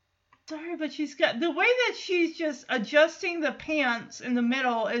 Sorry, but she's got, the way that she's just adjusting the pants in the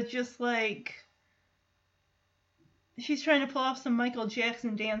middle is just like, she's trying to pull off some Michael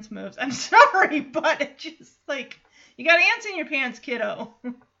Jackson dance moves. I'm sorry, but it's just like, you got ants in your pants, kiddo.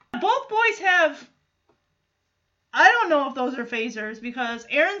 Both boys have, I don't know if those are phasers, because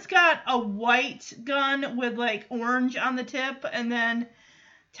Aaron's got a white gun with like orange on the tip, and then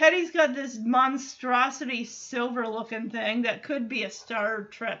Teddy's got this monstrosity silver looking thing that could be a Star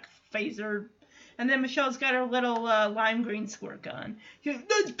Trek phaser. And then Michelle's got her little lime green squirt gun. She's like,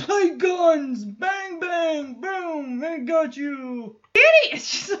 let's play guns! Bang, bang, boom! I got you! Danny is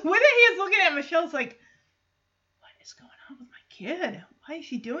just, with it, he is looking at Michelle's like, what is going on with my kid? Why is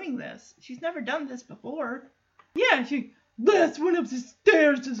she doing this? She's never done this before. Yeah, she last went up the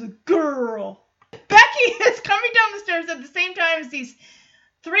stairs as a girl. Becky is coming down the stairs at the same time as these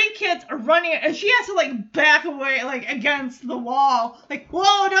 3 kids are running, and she has to like back away like against the wall. Like,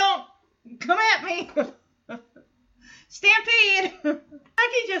 whoa, don't come at me. Stampede.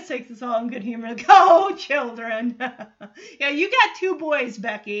 Becky just takes this all in good humor. Like, oh, children. Yeah, you got 2 boys,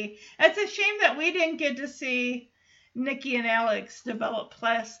 Becky. It's a shame that we didn't get to see Nikki and Alex develop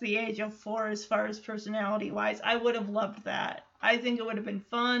past the age of 4 as far as personality-wise. I would have loved that. I think it would have been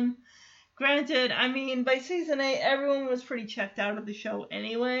fun. Granted, I mean, by season 8, everyone was pretty checked out of the show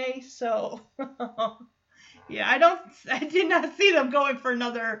anyway, so yeah, I did not see them going for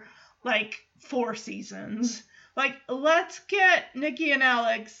another, 4 seasons. Let's get Nikki and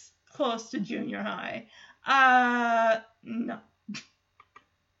Alex close to junior high. No.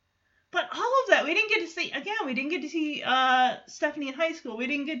 But all of that, we didn't get to see Stephanie in high school. We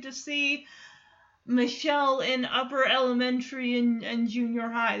didn't get to see Michelle in upper elementary and junior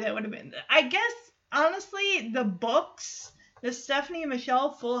high. That would have been, I guess, honestly, the books, the Stephanie and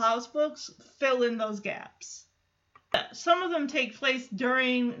Michelle Full House books, fill in those gaps. Some of them take place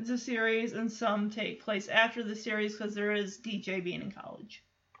during the series, and some take place after the series, because there is DJ being in college.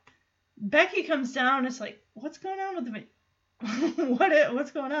 Becky comes down and is like, what's going on with the...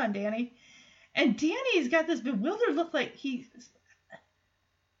 What's going on, Danny? And Danny's got this bewildered look like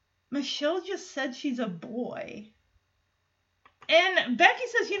Michelle just said she's a boy. And Becky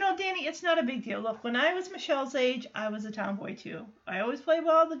says, Danny, it's not a big deal. Look, when I was Michelle's age, I was a tomboy too. I always played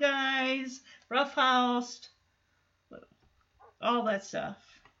with all the guys, roughhoused, all that stuff.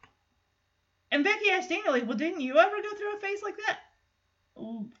 And Becky asked Danny, well, didn't you ever go through a phase like that?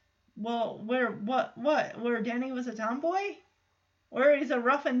 Well, where Danny was a tomboy? Where he's a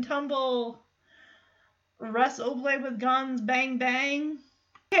rough and tumble, wrestle play with guns, bang, bang?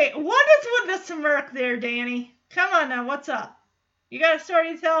 Hey, what is with the smirk there, Danny? Come on now, what's up? You got a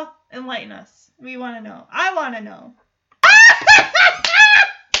story to tell? Enlighten us. We want to know. I want to know.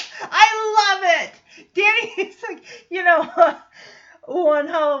 I love it! Danny's like, one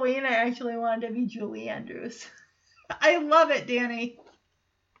Halloween I actually wanted to be Julie Andrews. I love it, Danny.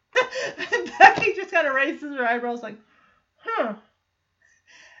 Becky just kind of raises her eyebrows like,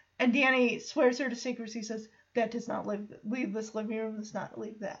 And Danny swears her to secrecy, says, that does not leave this living room, does not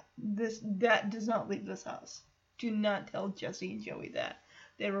leave that. That does not leave this house. Do not tell Jesse and Joey that.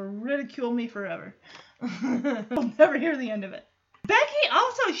 They will ridicule me forever. I'll never hear the end of it. Becky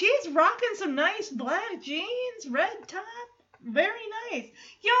also, she's rocking some nice black jeans, red top. Very nice.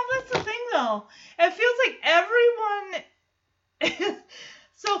 That's the thing though. It feels like everyone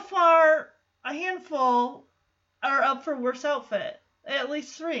So far, a handful are up for worst outfit. At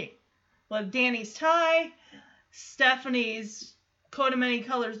least 3. Like Danny's tie, Stephanie's coat of many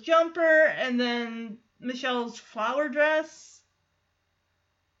colors jumper, and then Michelle's flower dress.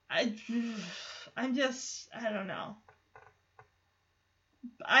 I don't know.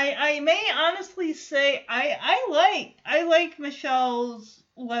 I may honestly say I like Michelle's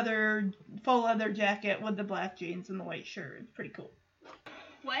faux leather jacket with the black jeans and the white shirt. It's pretty cool.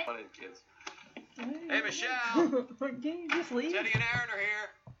 What? Come on in, kids. Hey, Michelle. Can you just leave? Teddy and Aaron are here.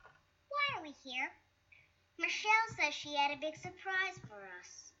 Why are we here? Michelle says she had a big surprise for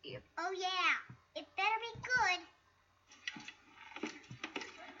us. Yep. Oh, yeah. It better be good.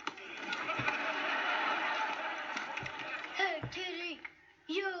 Hey, Kitty.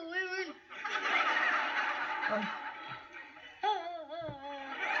 Yo, Aaron.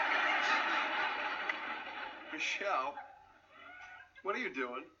 Michelle, what are you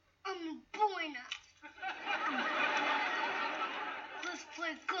doing? I'm a boy now. Let's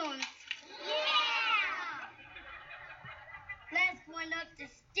play guns. Yeah! Let's run up the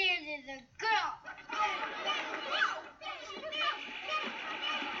stairs as a girl.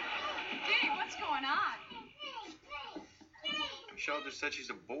 Hey, what's going on? Michelle just said she's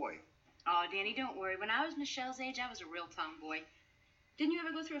a boy. Oh, Danny, don't worry. When I was Michelle's age, I was a real tomboy. Didn't you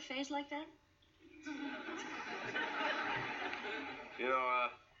ever go through a phase like that? You know,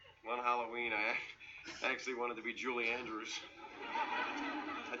 one Halloween, I actually wanted to be Julie Andrews.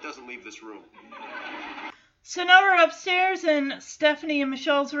 That doesn't leave this room. So now we're upstairs in Stephanie and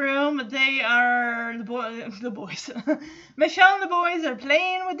Michelle's room. They are the boys. Michelle and the boys are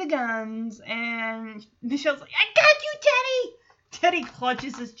playing with the guns, and Michelle's like, "I got you, Teddy!" Teddy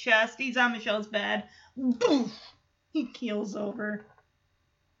clutches his chest. He's on Michelle's bed. Boom! He keels over.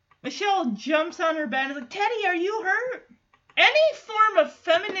 Michelle jumps on her bed and is like, "Teddy, are you hurt?" Any form of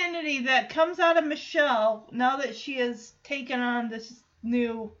femininity that comes out of Michelle, now that she has taken on this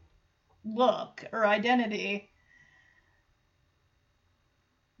new look or identity,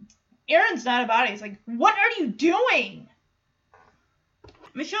 Aaron's not about it. He's like, "What are you doing?"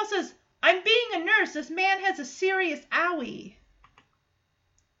 Michelle says, "I'm being a nurse. This man has a serious owie."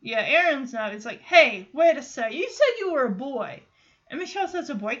 Yeah, Aaron's not. It's like, "Hey, wait a sec. You said you were a boy." And Michelle says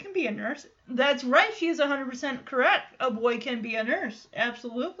a boy can be a nurse. That's right. She is 100% correct. A boy can be a nurse.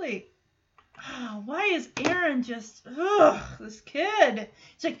 Absolutely. Oh, why is Aaron just... Ugh, this kid.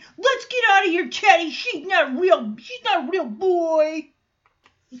 It's like, "Let's get out of here, Teddy. She's not a real boy."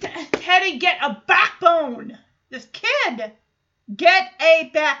 Teddy, get a backbone. This kid. Get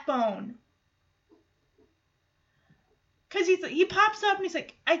a backbone. Because he pops up and he's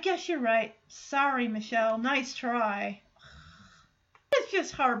like, "I guess you're right. Sorry, Michelle. Nice try." It's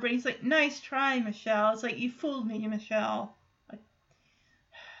just heartbreaking. He's like, "Nice try, Michelle." It's like, "You fooled me, Michelle."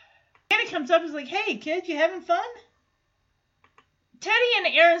 Danny comes up and is like, "Hey, kid, you having fun?" Teddy and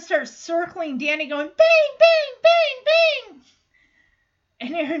Aaron start circling Danny, going, "Bang, bang, bang, bang."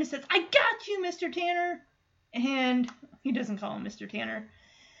 And Aaron says, "I got you, Mr. Tanner." And he doesn't call him Mr. Tanner.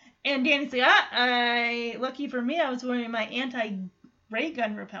 And Danny's like, lucky for me, I was wearing my anti-ray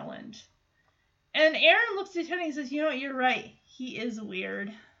gun repellent. And Aaron looks at Teddy and says, "You know what, you're right. He is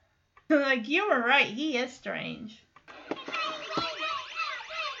weird." Like, you were right. He is strange. Teddy,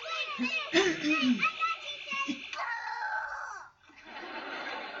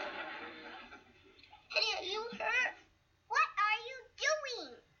 are you hurt? What are you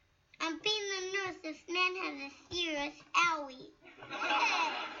doing? I'm being a nurse. This man has a serious owie.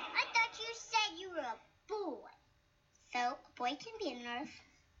 I thought you said you were a boy. So, a boy can be a nurse.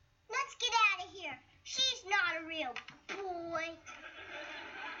 Let's get out of here. She's not a real boy.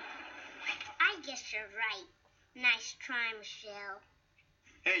 I guess you're right. Nice try, Michelle.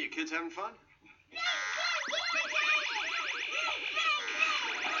 Hey, you kids having fun?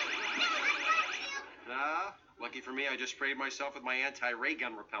 Nah, lucky for me, I just sprayed myself with my anti-ray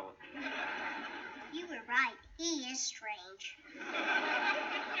gun repellent. You were right. He is strange.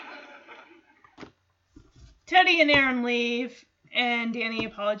 Teddy and Aaron leave, and Danny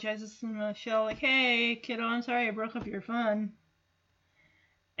apologizes to Michelle, like, "Hey, kiddo, I'm sorry I broke up your fun."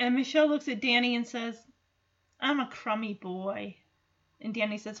 And Michelle looks at Danny and says, "I'm a crummy boy." And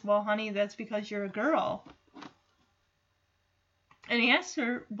Danny says, "Well, honey, that's because you're a girl." And he asks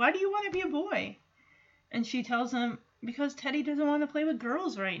her, "Why do you want to be a boy?" And she tells him, "Because Teddy doesn't want to play with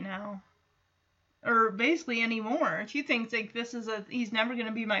girls right now. Or basically anymore. She thinks like he's never going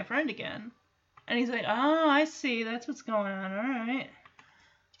to be my friend again." And he's like, "Oh, I see. That's what's going on. All right."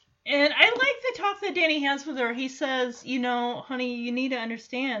 And I like the talk that Danny has with her. He says, "You know, honey, you need to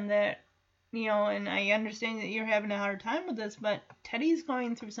understand that and I understand that you're having a hard time with this, but Teddy's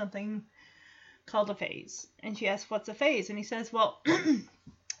going through something called a phase. And she asks, what's a phase? And he says, well,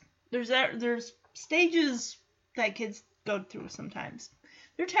 there's stages that kids go through sometimes.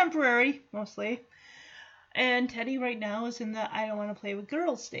 They're temporary, mostly. And Teddy right now is in the I don't want to play with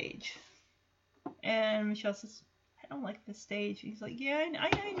girls stage. And Michelle says, I don't like this stage. He's like, yeah,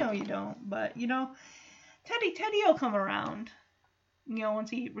 I know you don't, but, Teddy will come around. Once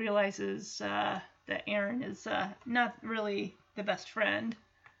he realizes that Aaron is not really the best friend.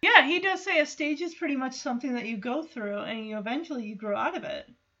 Yeah, he does say a stage is pretty much something that you go through, and eventually you grow out of it.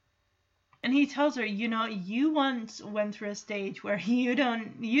 And he tells her, you once went through a stage where you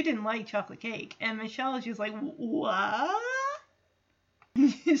didn't like chocolate cake. And Michelle is just like, what?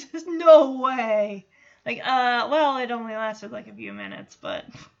 He says, no way. Like, well, it only lasted like a few minutes, but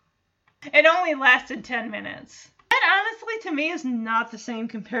it only lasted 10 minutes. That honestly to me is not the same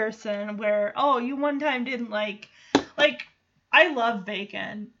comparison where, oh, you one time didn't like, I love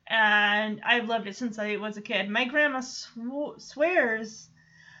bacon, and I've loved it since I was a kid. My grandma swears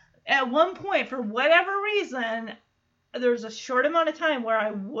at one point, for whatever reason, there's a short amount of time where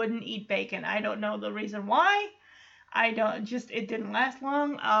I wouldn't eat bacon. I don't know the reason why. It didn't last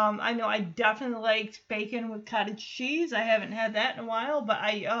long. I know I definitely liked bacon with cottage cheese. I haven't had that in a while, but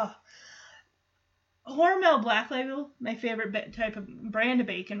Hormel Black Label, my favorite type of brand of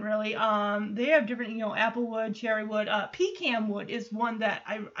bacon, really. They have different, applewood, cherrywood. Pecan wood is one that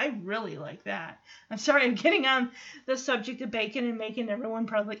I really like that. I'm sorry, I'm getting on the subject of bacon and making everyone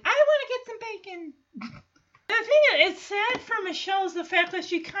probably like, I want to get some bacon. The thing is, it's sad for Michelle is the fact that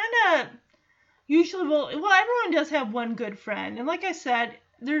she kind of usually everyone does have one good friend. And like I said,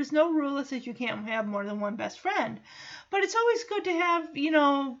 there's no rule that says you can't have more than one best friend. But it's always good to have,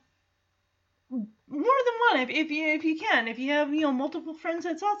 more than one if you can. If you have, multiple friends,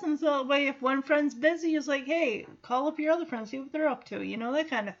 that's awesome. So that way if one friend's busy, it's like, hey, call up your other friends, see what they're up to, that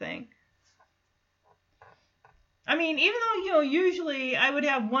kind of thing. I mean, even though, usually I would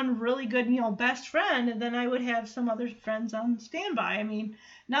have one really good, best friend, and then I would have some other friends on standby. I mean,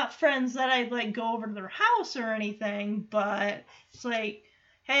 not friends that I'd, like, go over to their house or anything, but it's like,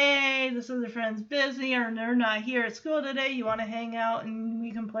 hey, this other friend's busy, or they're not here at school today, you want to hang out and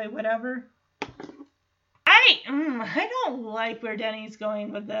we can play whatever? I don't like where Denny's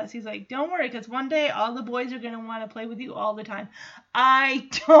going with this. He's like, don't worry, because one day all the boys are going to want to play with you all the time. I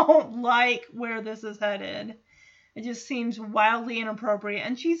don't like where this is headed. It just seems wildly inappropriate.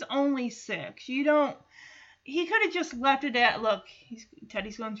 And she's only 6. He could have just left it at, look,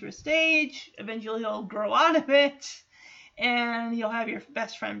 Teddy's going through a stage. Eventually he'll grow out of it. And you'll have your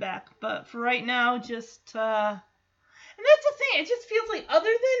best friend back. But for right now, just... And that's the thing, it just feels like other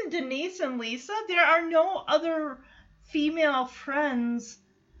than Denise and Lisa, there are no other female friends.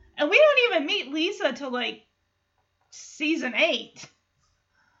 And we don't even meet Lisa till like season 8.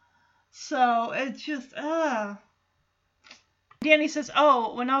 So it's just, Danny says,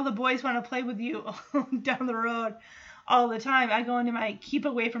 oh, when all the boys want to play with you down the road all the time, I go into my keep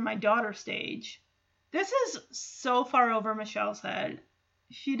away from my daughter stage. This is so far over Michelle's head.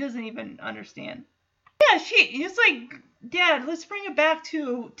 She doesn't even understand. Yeah, it's like, Dad, let's bring it back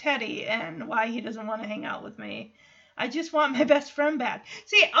to Teddy and why he doesn't want to hang out with me. I just want my best friend back.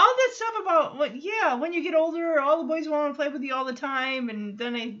 See, all this stuff about, when you get older, all the boys want to play with you all the time, and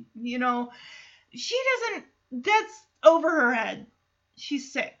then she doesn't, that's over her head.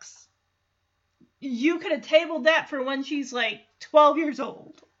 She's 6. You could have tabled that for when she's like 12 years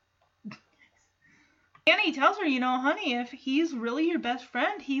old. Annie tells her, honey, if he's really your best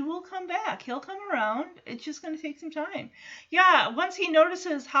friend, he will come back. He'll come around. It's just going to take some time. Yeah, once he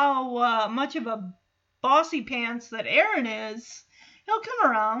notices how much of a bossy pants that Aaron is, he'll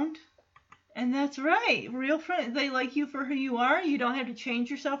come around. And that's right. Real friends, they like you for who you are. You don't have to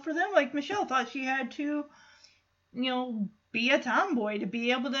change yourself for them. Like Michelle thought she had to, be a tomboy to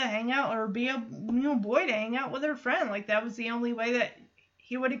be able to hang out, or be a boy to hang out with her friend. Like that was the only way that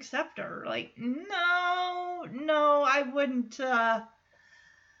he would accept her. Like, no, I wouldn't.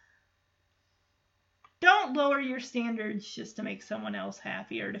 Don't lower your standards just to make someone else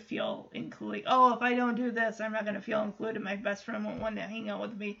happy or to feel included. Oh, if I don't do this, I'm not going to feel included. My best friend won't want to hang out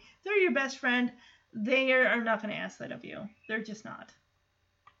with me. They're your best friend. They are not going to ask that of you. They're just not.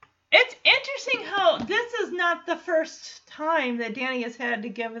 It's interesting how this is not the first time that Danny has had to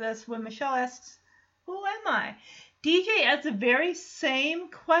give this when Michelle asks, who am I? DJ asks the very same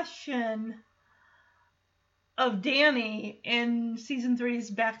question of Danny in season 3's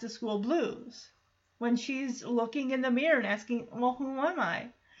Back to School Blues, when she's looking in the mirror and asking, well, who am I?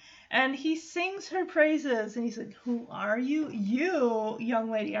 And he sings her praises, and he's like, who are you? You,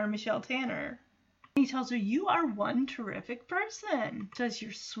 young lady, are Michelle Tanner. And he tells her, you are one terrific person. He says,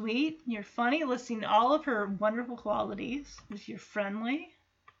 you're sweet, you're funny, listing all of her wonderful qualities. You're friendly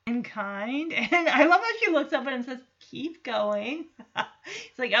and kind. And I love how she looks up at him and says, keep going.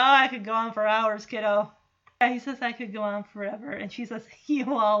 He's like, oh, I could go on for hours, kiddo. Yeah, he says, I could go on forever. And she says,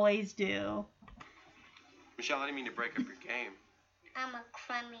 you always do. Michelle, I didn't mean to break up your game. I'm a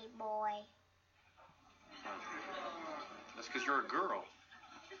crummy boy. That's because you're a girl.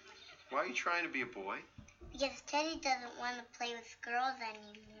 Why are you trying to be a boy? Because Teddy doesn't want to play with girls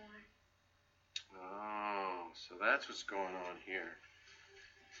anymore. Oh, so that's what's going on here.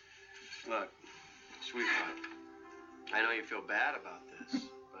 Look, sweetheart, I know you feel bad about this,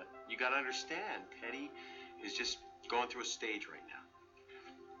 but you gotta understand, Teddy is just going through a stage right now.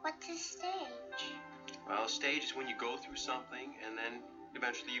 What's a stage? Well, a stage is when you go through something and then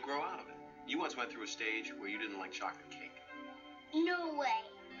eventually you grow out of it. You once went through a stage where you didn't like chocolate cake. No way.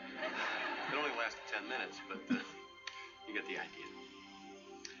 It only lasted 10 minutes, but you get the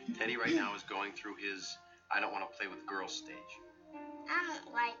idea. Teddy right now is going through his I don't want to play with girls stage. I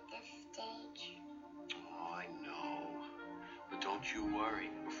don't like this stage. Oh, I know. But don't you worry.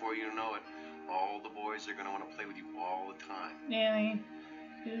 Before you know it, all the boys are going to want to play with you all the time. Danny.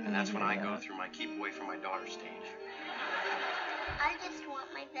 And that's when I go through my keep away from my daughter stage. I just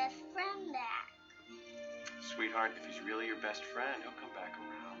want my best friend back. Sweetheart, if he's really your best friend, he'll come back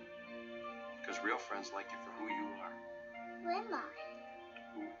around. Because real friends like you for who you are. Who am I?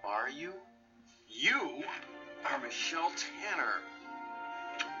 Who are you? You are Michelle Tanner.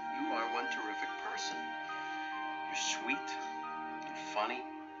 You are one terrific person. You're sweet, you're funny,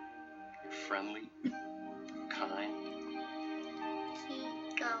 you're friendly, you're kind.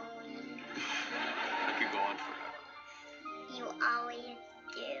 Keep going. I could go on forever. You always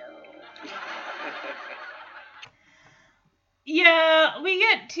do. Yeah, we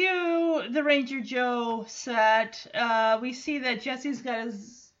get to the Ranger Joe set. We see that Jesse's got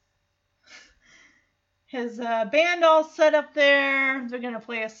his band all set up there. They're going to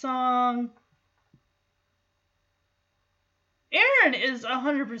play a song. Aaron is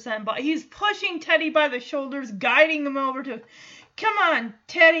 100%, but he's pushing Teddy by the shoulders, guiding him over to, come on,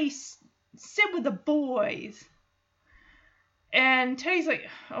 Teddy, sit with the boys. And Teddy's like,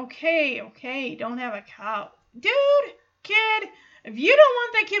 okay, don't have a cow. Dude, kid, if you don't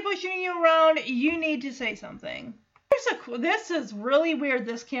want that kid pushing you around, you need to say something. This is really weird,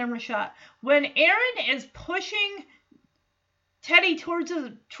 this camera shot. When Aaron is pushing Teddy towards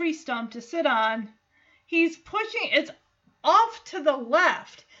a tree stump to sit on, he's pushing, it's off to the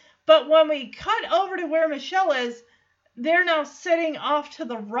left. But when we cut over to where Michelle is, they're now sitting off to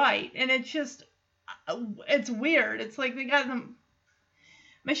the right. And it's weird. It's like they got them.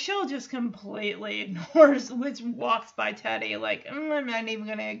 Michelle just completely ignores, which walks by Teddy like, I'm not even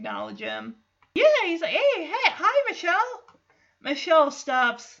going to acknowledge him. Yeah, he's like, hey, hi, Michelle. Michelle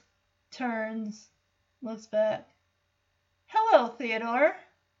stops, turns, looks back. Hello, Theodore.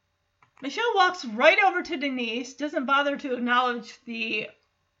 Michelle walks right over to Denise, doesn't bother to acknowledge the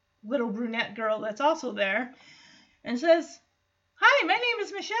little brunette girl that's also there, and says, hi, my name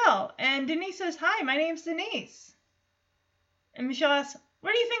is Michelle. And Denise says, hi, my name's Denise. And Michelle asks,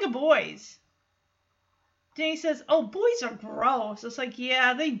 what do you think of boys? Denise says, oh, boys are gross. It's like,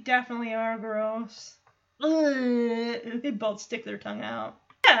 yeah, they definitely are gross. Ugh. They both stick their tongue out.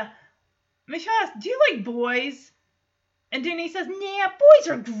 Yeah. Michelle asks, do you like boys? And Denise says, nah, boys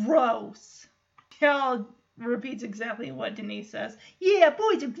are gross. Michelle repeats exactly what Denise says. Yeah,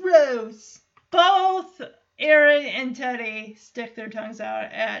 boys are gross. Both Aaron and Teddy stick their tongues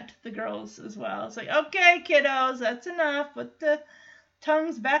out at the girls as well. It's like, okay, kiddos, that's enough. Put the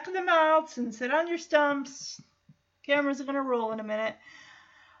tongues back in the mouths and sit on your stumps. Cameras are going to roll in a minute.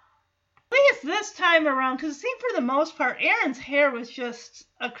 At least this time around, because it seemed for the most part, Aaron's hair was just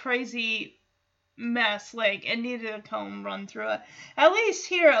a crazy mess. Like, it needed a comb run through it. At least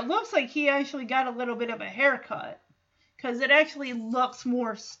here, it looks like he actually got a little bit of a haircut. Because it actually looks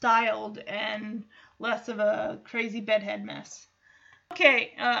more styled and less of a crazy bedhead mess.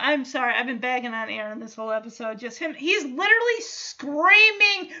 Okay, I'm sorry. I've been bagging on Aaron this whole episode. Just him. He's literally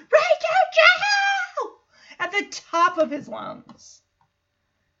screaming, Ranger Joe! At the top of his lungs.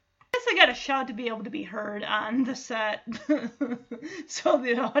 I guess I got a shout to be able to be heard on the set. So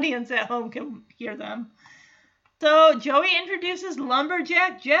the audience at home can hear them. So Joey introduces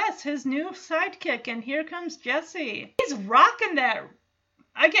Lumberjack Jess, his new sidekick. And here comes Jesse. He's rocking that.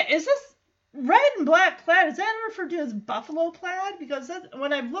 Is this red and black plaid? Is that referred to as buffalo plaid? Because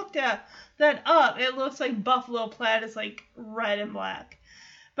when I've looked at that up, it looks like buffalo plaid is like red and black.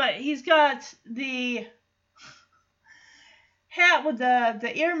 But he's got the hat with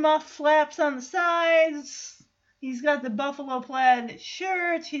the earmuff flaps on the sides. He's got the buffalo plaid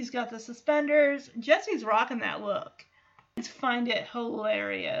shirt. He's got the suspenders. Jesse's rocking that look. I find it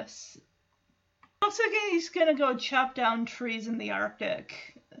hilarious. Looks like he's gonna go chop down trees in the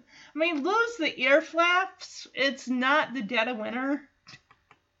Arctic. I mean, lose the ear flaps. It's not the dead of winter.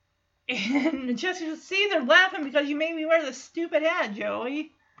 And Jesse says, see, they're laughing because you made me wear this stupid hat,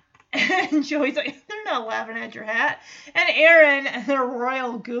 Joey. And Joey's like, they're not laughing at your hat. And Aaron, their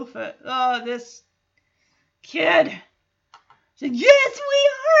royal goof it. Oh, this kid. She's like, yes, we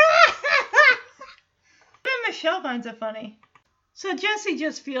are! And Michelle finds it funny. So Jesse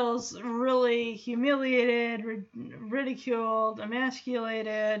just feels really humiliated, ridiculed,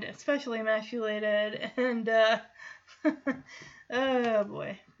 emasculated, especially emasculated, and, oh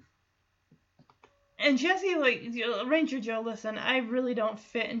boy. And Jesse, like, Ranger Joe, listen, I really don't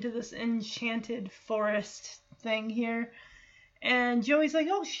fit into this enchanted forest thing here. And Joey's like,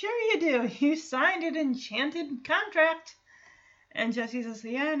 oh, sure you do. You signed an enchanted contract. And Jesse says,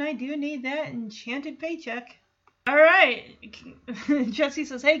 yeah, and I do need that enchanted paycheck. All right. Jesse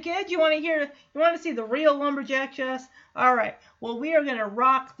says, hey, kid, you want to see the real lumberjack, Jess? All right. Well, we are going to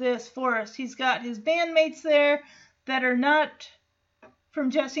rock this forest. He's got his bandmates there that are not from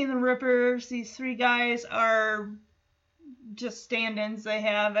Jesse and the Rippers. These three guys are just stand-ins they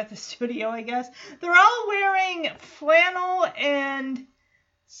have at the studio, I guess. They're all wearing flannel and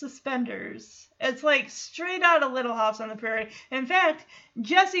suspenders. It's like straight out of Little House on the Prairie. In fact,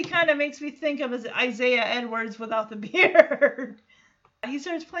 Jesse kind of makes me think of as Isaiah Edwards without the beard. He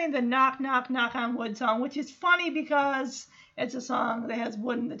starts playing the Knock, Knock, Knock on Wood song, which is funny because it's a song that has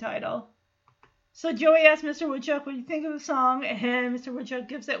wood in the title. So Joey asks Mr. Woodchuck, what do you think of the song? And Mr. Woodchuck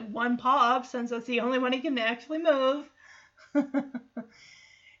gives it one paw up, since that's the only one he can actually move.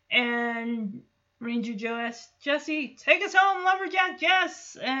 And Ranger Joe asks Jesse, take us home, Lumberjack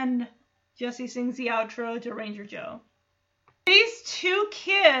Jess! And Jesse sings the outro to Ranger Joe. These two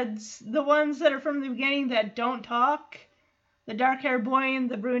kids, the ones that are from the beginning that don't talk, the dark-haired boy and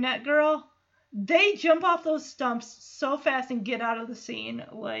the brunette girl, they jump off those stumps so fast and get out of the scene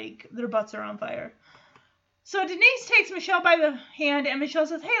like their butts are on fire. So Denise takes Michelle by the hand, and Michelle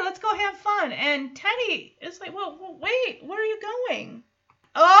says, hey, let's go have fun. And Teddy is like, well, wait, where are you going?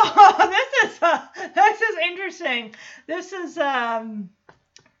 Oh, this is interesting. This is,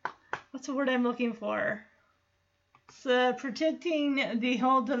 what's the word I'm looking for? It's predicting the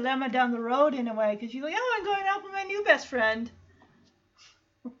whole dilemma down the road in a way, because she's like, oh, I'm going out with my new best friend.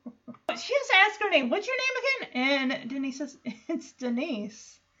 She just asked her name. What's your name again? And Denise says, it's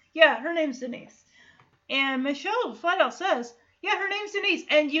Denise. Yeah, her name's Denise. And Michelle flat out says, yeah, her name's Denise.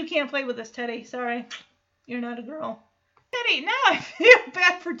 And you can't play with this, Teddy. Sorry. You're not a girl. Teddy, now I feel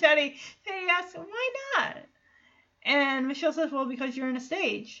bad for Teddy. Teddy asks, why not? And Michelle says, well, because you're in a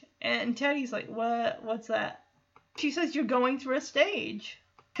stage. And Teddy's like, what? What's that? She says, you're going through a stage.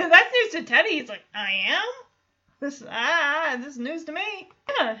 That's news to Teddy. He's like, I am? This is news to me.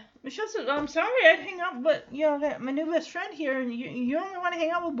 Yeah, Michelle says, I'm sorry I'd hang out, but, you know, I got my new best friend here, and you only want to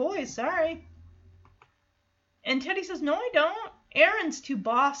hang out with boys, sorry. And Teddy says, no, I don't. Aaron's too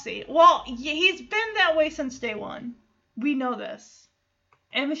bossy. Well, he's been that way since day one. We know this.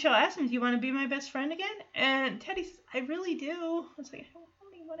 And Michelle asks him, do you want to be my best friend again? And Teddy says, I really do. I was like, I don't know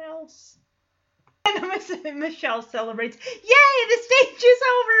anyone else. And Michelle celebrates, yay, the stage is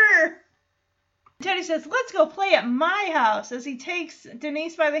over! Teddy says, let's go play at my house, as he takes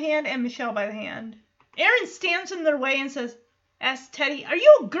Denise by the hand and Michelle by the hand. Aaron stands in their way and asks Teddy, are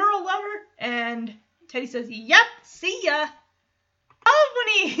you a girl lover? And Teddy says, yep, see ya.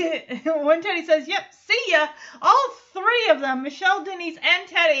 When Teddy says, yep, see ya, all three of them, Michelle, Denise, and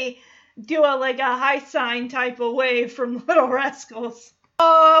Teddy, do a high sign type of wave from Little Rascals.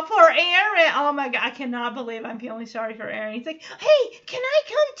 Oh, poor Aaron. Oh my God, I cannot believe I'm feeling sorry for Aaron. He's like, hey, can I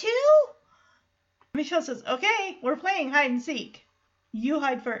come too? Michelle says, okay, we're playing hide and seek. You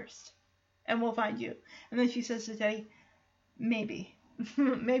hide first, and we'll find you. And then she says to Teddy, maybe.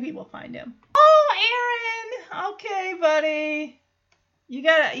 Maybe we'll find him. Oh, Aaron! Okay, buddy. You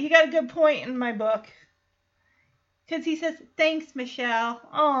got a good point in my book. Because he says, thanks, Michelle.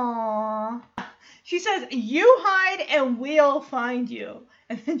 Aww. She says, you hide and we'll find you.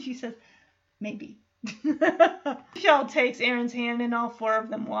 And then she says, maybe. Michelle takes Aaron's hand and all four of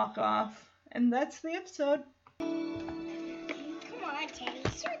them walk off. And that's the episode. Come on, Teddy,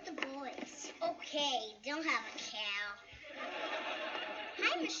 start the boys. Okay, don't have a cow.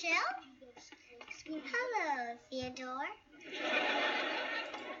 Hi, Michelle. Hello, Theodore.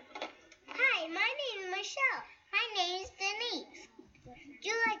 Hi, my name is Michelle. My name is Denise. Do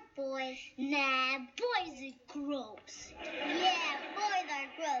you boys. Nah, boys are gross. Yeah, boys are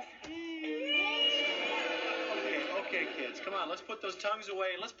gross. Okay, kids, come on, let's put those tongues away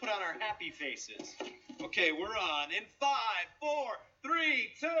and let's put on our happy faces. Okay, we're on in 5, 4,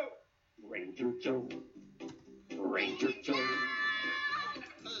 3, 2. Ranger Joe. Ranger Joe.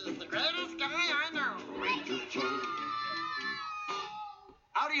 He's the greatest guy I know. Ranger Joe.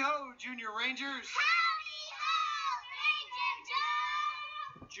 Howdy ho, Junior Rangers. Howdy ho, Ranger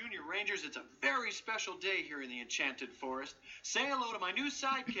Joe! Junior Rangers, it's a very special day here in the Enchanted Forest. Say hello to my new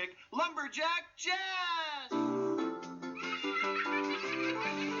sidekick, Lumberjack Jazz!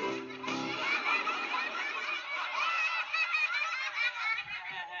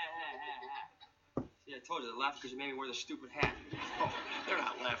 See, I told you to laugh because you made me wear the stupid hat. Oh, they're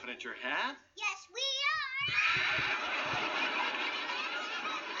not laughing at your hat. Yes, we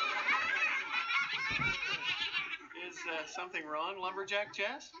Is something wrong, Lumberjack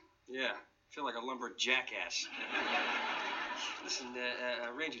Jazz? Yeah, I feel like a lumber jackass. Listen,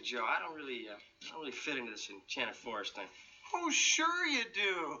 Ranger Joe, I don't really fit into this Enchanted Forest thing. Oh, sure you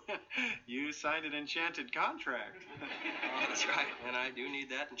do. You signed an enchanted contract. Oh, that's right, and I do need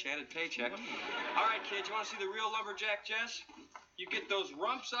that enchanted paycheck. All right, kids, you want to see the real lumberjack, Jess? You get those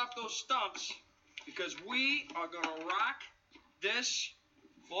rumps off those stumps, because we are gonna rock this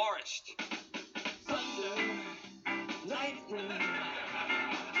forest. Thunder, lightning,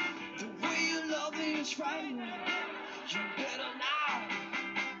 the way you love me is frightening. You better now.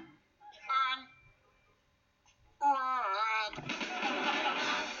 Run.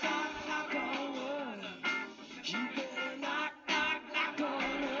 Knock on wood. You better knock on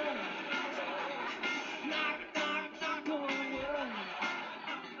wood. Knock on wood.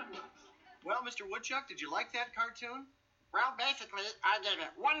 Well, Mr. Woodchuck, did you like that cartoon? Well, basically, I gave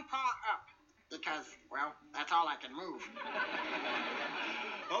it one paw up. Because, well, that's all I can move.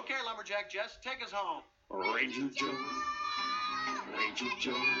 Okay, Lumberjack Jess, take us home. Ranger Joe. Ranger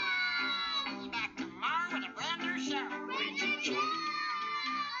Joe. Be back tomorrow with a brand new show. Ranger Joe.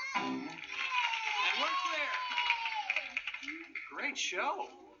 And we're clear. Great show.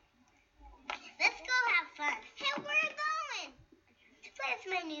 Let's go have fun. Hey, where are we going? To play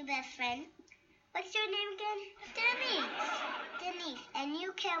with my new best friend. What's your name again? Denise. And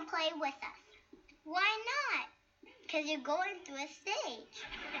you can play with us. Why not? Because you're going through a stage.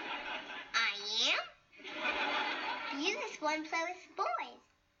 I am? You just want to play with boys.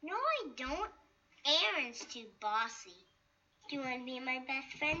 No, I don't. Aaron's too bossy. Do you want to be my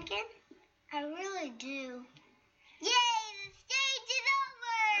best friend again? I really do. Yay, the stage is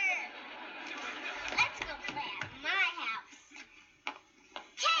over! Let's go play at my house.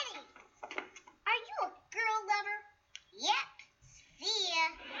 Teddy, are you a girl lover? Yep. See ya.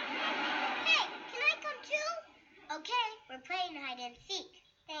 Hey, can I come too? Okay, we're playing hide and seek.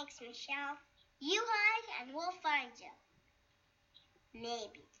 Thanks, Michelle. You hide and we'll find you.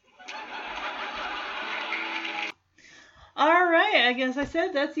 Maybe. All right, I guess I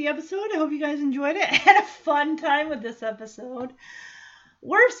said that's the episode. I hope you guys enjoyed it. I had a fun time with this episode.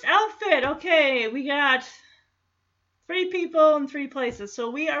 Worst outfit. Okay, we got 3 people in 3 places. So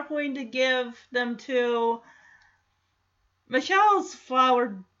we are going to give them to Michelle's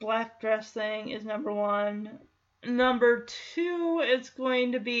flowered black dress thing is number 1. Number 2 is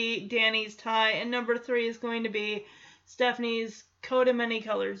going to be Danny's tie. And number 3 is going to be Stephanie's coat of many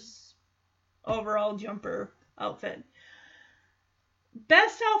colors overall jumper outfit.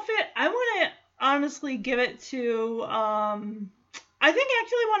 Best outfit, I want to honestly give it to, I think I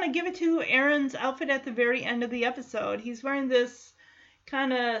actually want to give it to Aaron's outfit at the very end of the episode. He's wearing this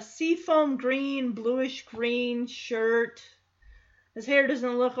kind of seafoam green, bluish green shirt. His hair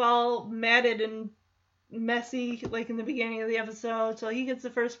doesn't look all matted and messy like in the beginning of the episode, so he gets the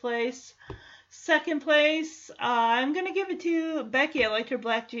first place. Second place, I'm going to give it to Becky. I liked her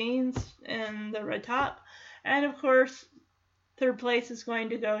black jeans and the red top. And of course, third place is going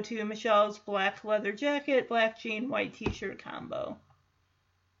to go to Michelle's black leather jacket, black jean, white t-shirt combo.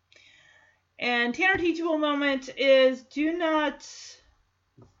 And Tanner Teachable moment is do not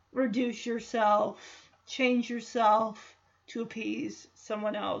reduce yourself, change yourself to appease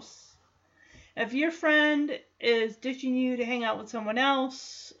someone else. If your friend is ditching you to hang out with someone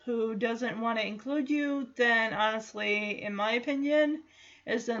else who doesn't want to include you, then honestly, in my opinion,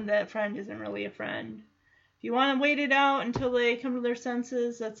 is then that friend isn't really a friend. If you want to wait it out until they come to their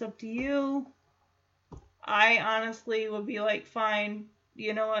senses, that's up to you. I honestly would be like, fine,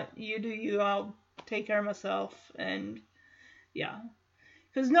 you know what, you do you, I'll take care of myself, and yeah.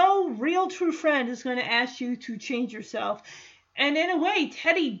 Because no real true friend is going to ask you to change yourself. And in a way,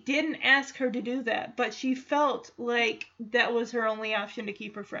 Teddy didn't ask her to do that, but she felt like that was her only option to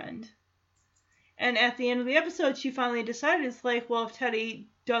keep her friend. And at the end of the episode, she finally decided, it's like, well, if Teddy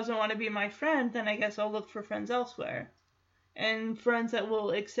doesn't want to be my friend, then I guess I'll look for friends elsewhere. And friends that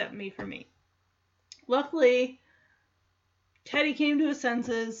will accept me for me. Luckily, Teddy came to his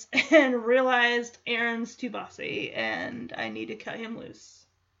senses and realized Aaron's too bossy, and I need to cut him loose.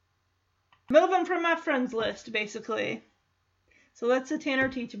 Moving from my friends list, basically. So that's a Tanner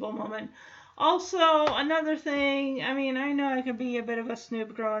teachable moment. Also, another thing, I mean, I know I could be a bit of a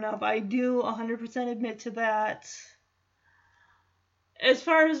snoop growing up. I do 100% admit to that. As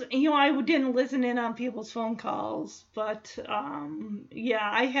far as, I didn't listen in on people's phone calls, but, yeah,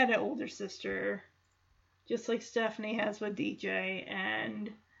 I had an older sister, just like Stephanie has with DJ,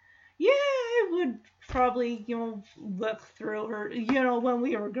 and, yeah, I would probably, look through her, when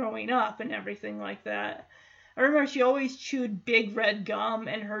we were growing up and everything like that. I remember she always chewed big red gum,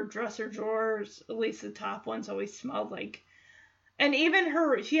 and her dresser drawers, at least the top ones, always smelled like... And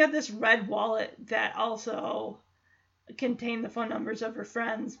even she had this red wallet that also contained the phone numbers of her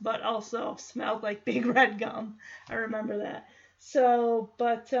friends, but also smelled like big red gum. I remember that. So,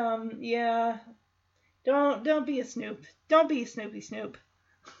 but, yeah, don't be a snoop. Don't be a Snoopy Snoop.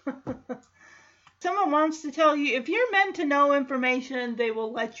 Someone wants to tell you, if you're meant to know information, they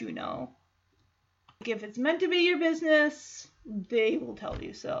will let you know. If it's meant to be your business, they will tell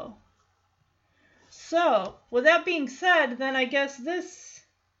you so. So, with that being said, then I guess this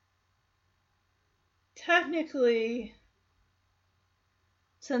technically,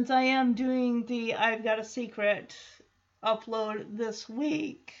 since I am doing the I've Got a Secret upload this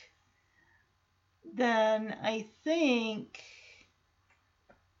week, then I think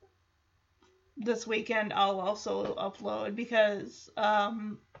this weekend I'll also upload, because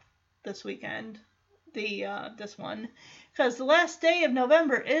this weekend, this one, because the last day of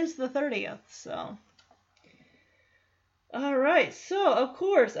November is the 30th, so. Alright, so, of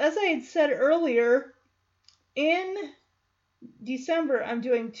course, as I had said earlier, in December, I'm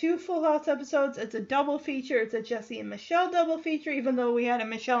doing 2 Full House episodes. It's a double feature. It's a Jesse and Michelle double feature, even though we had a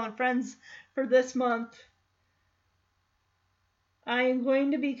Michelle and Friends for this month. I am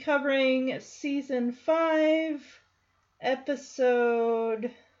going to be covering Season 5,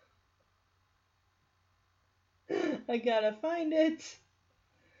 episode... I gotta find it.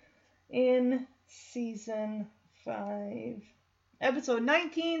 In Season 5. Episode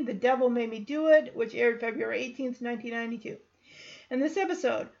 19, The Devil Made Me Do It, which aired February 18th, 1992. In this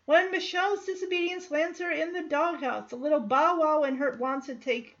episode, when Michelle's disobedience lands her in the doghouse, the little Bow Wow in her wants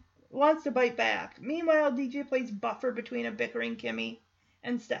to bite back. Meanwhile, DJ plays buffer between a bickering Kimmy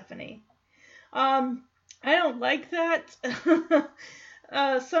and Stephanie. I don't like that.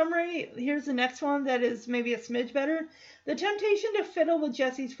 Summary, here's the next one that is maybe a smidge better. The temptation to fiddle with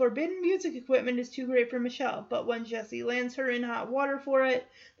Jesse's forbidden music equipment is too great for Michelle, but when Jesse lands her in hot water for it,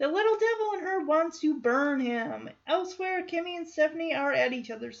 the little devil in her wants to burn him. Elsewhere, Kimmy and Stephanie are at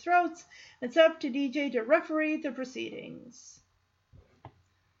each other's throats. It's up to DJ to referee the proceedings.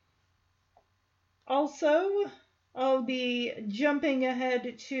 Also, I'll be jumping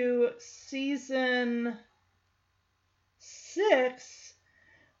ahead to Season 6,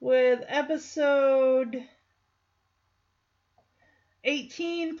 with episode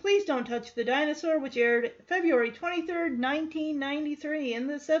 18, Please Don't Touch the Dinosaur, which aired February 23rd, 1993. In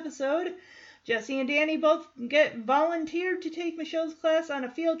this episode, Jesse and Danny both get volunteered to take Michelle's class on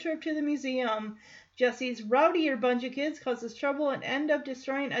a field trip to the museum. Jesse's rowdier bunch of kids causes trouble and end up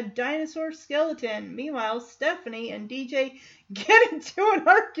destroying a dinosaur skeleton. Meanwhile, Stephanie and DJ get into an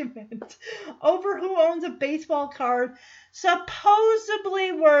argument over who owns a baseball card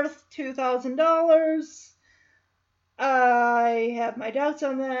supposedly worth $2,000. I have my doubts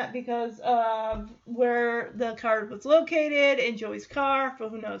on that because of where the card was located in Joey's car for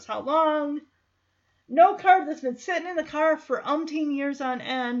who knows how long. No card that's been sitting in the car for umpteen years on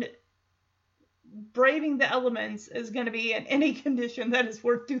end, braving the elements, is going to be in any condition that is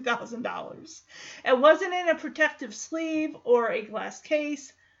worth $2,000. It wasn't in a protective sleeve or a glass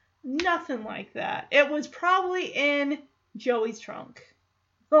case. Nothing like that. It was probably in Joey's trunk,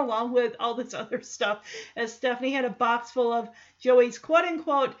 along with all this other stuff, as Stephanie had a box full of Joey's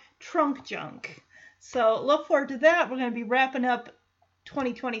quote-unquote trunk junk. So look forward to that. We're going to be wrapping up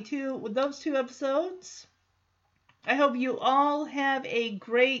 2022 with those 2 episodes. I hope you all have a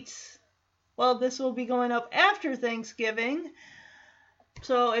great... Well, this will be going up after Thanksgiving.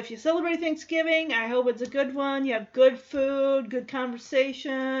 So if you celebrate Thanksgiving, I hope it's a good one. You have good food, good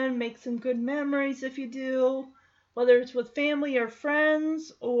conversation, make some good memories if you do. Whether it's with family or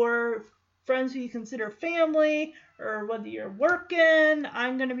friends who you consider family, or whether you're working.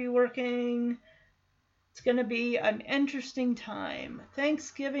 I'm going to be working. It's going to be an interesting time.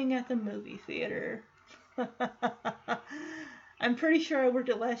 Thanksgiving at the movie theater. I'm pretty sure I worked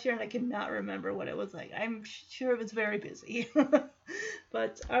it last year and I cannot remember what it was like. I'm sure it was very busy.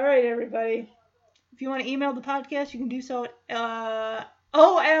 But, all right, everybody. If you want to email the podcast, you can do so at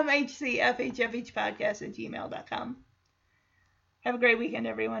omhcfhfhpodcast@gmail.com. Have a great weekend,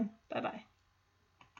 everyone. Bye-bye.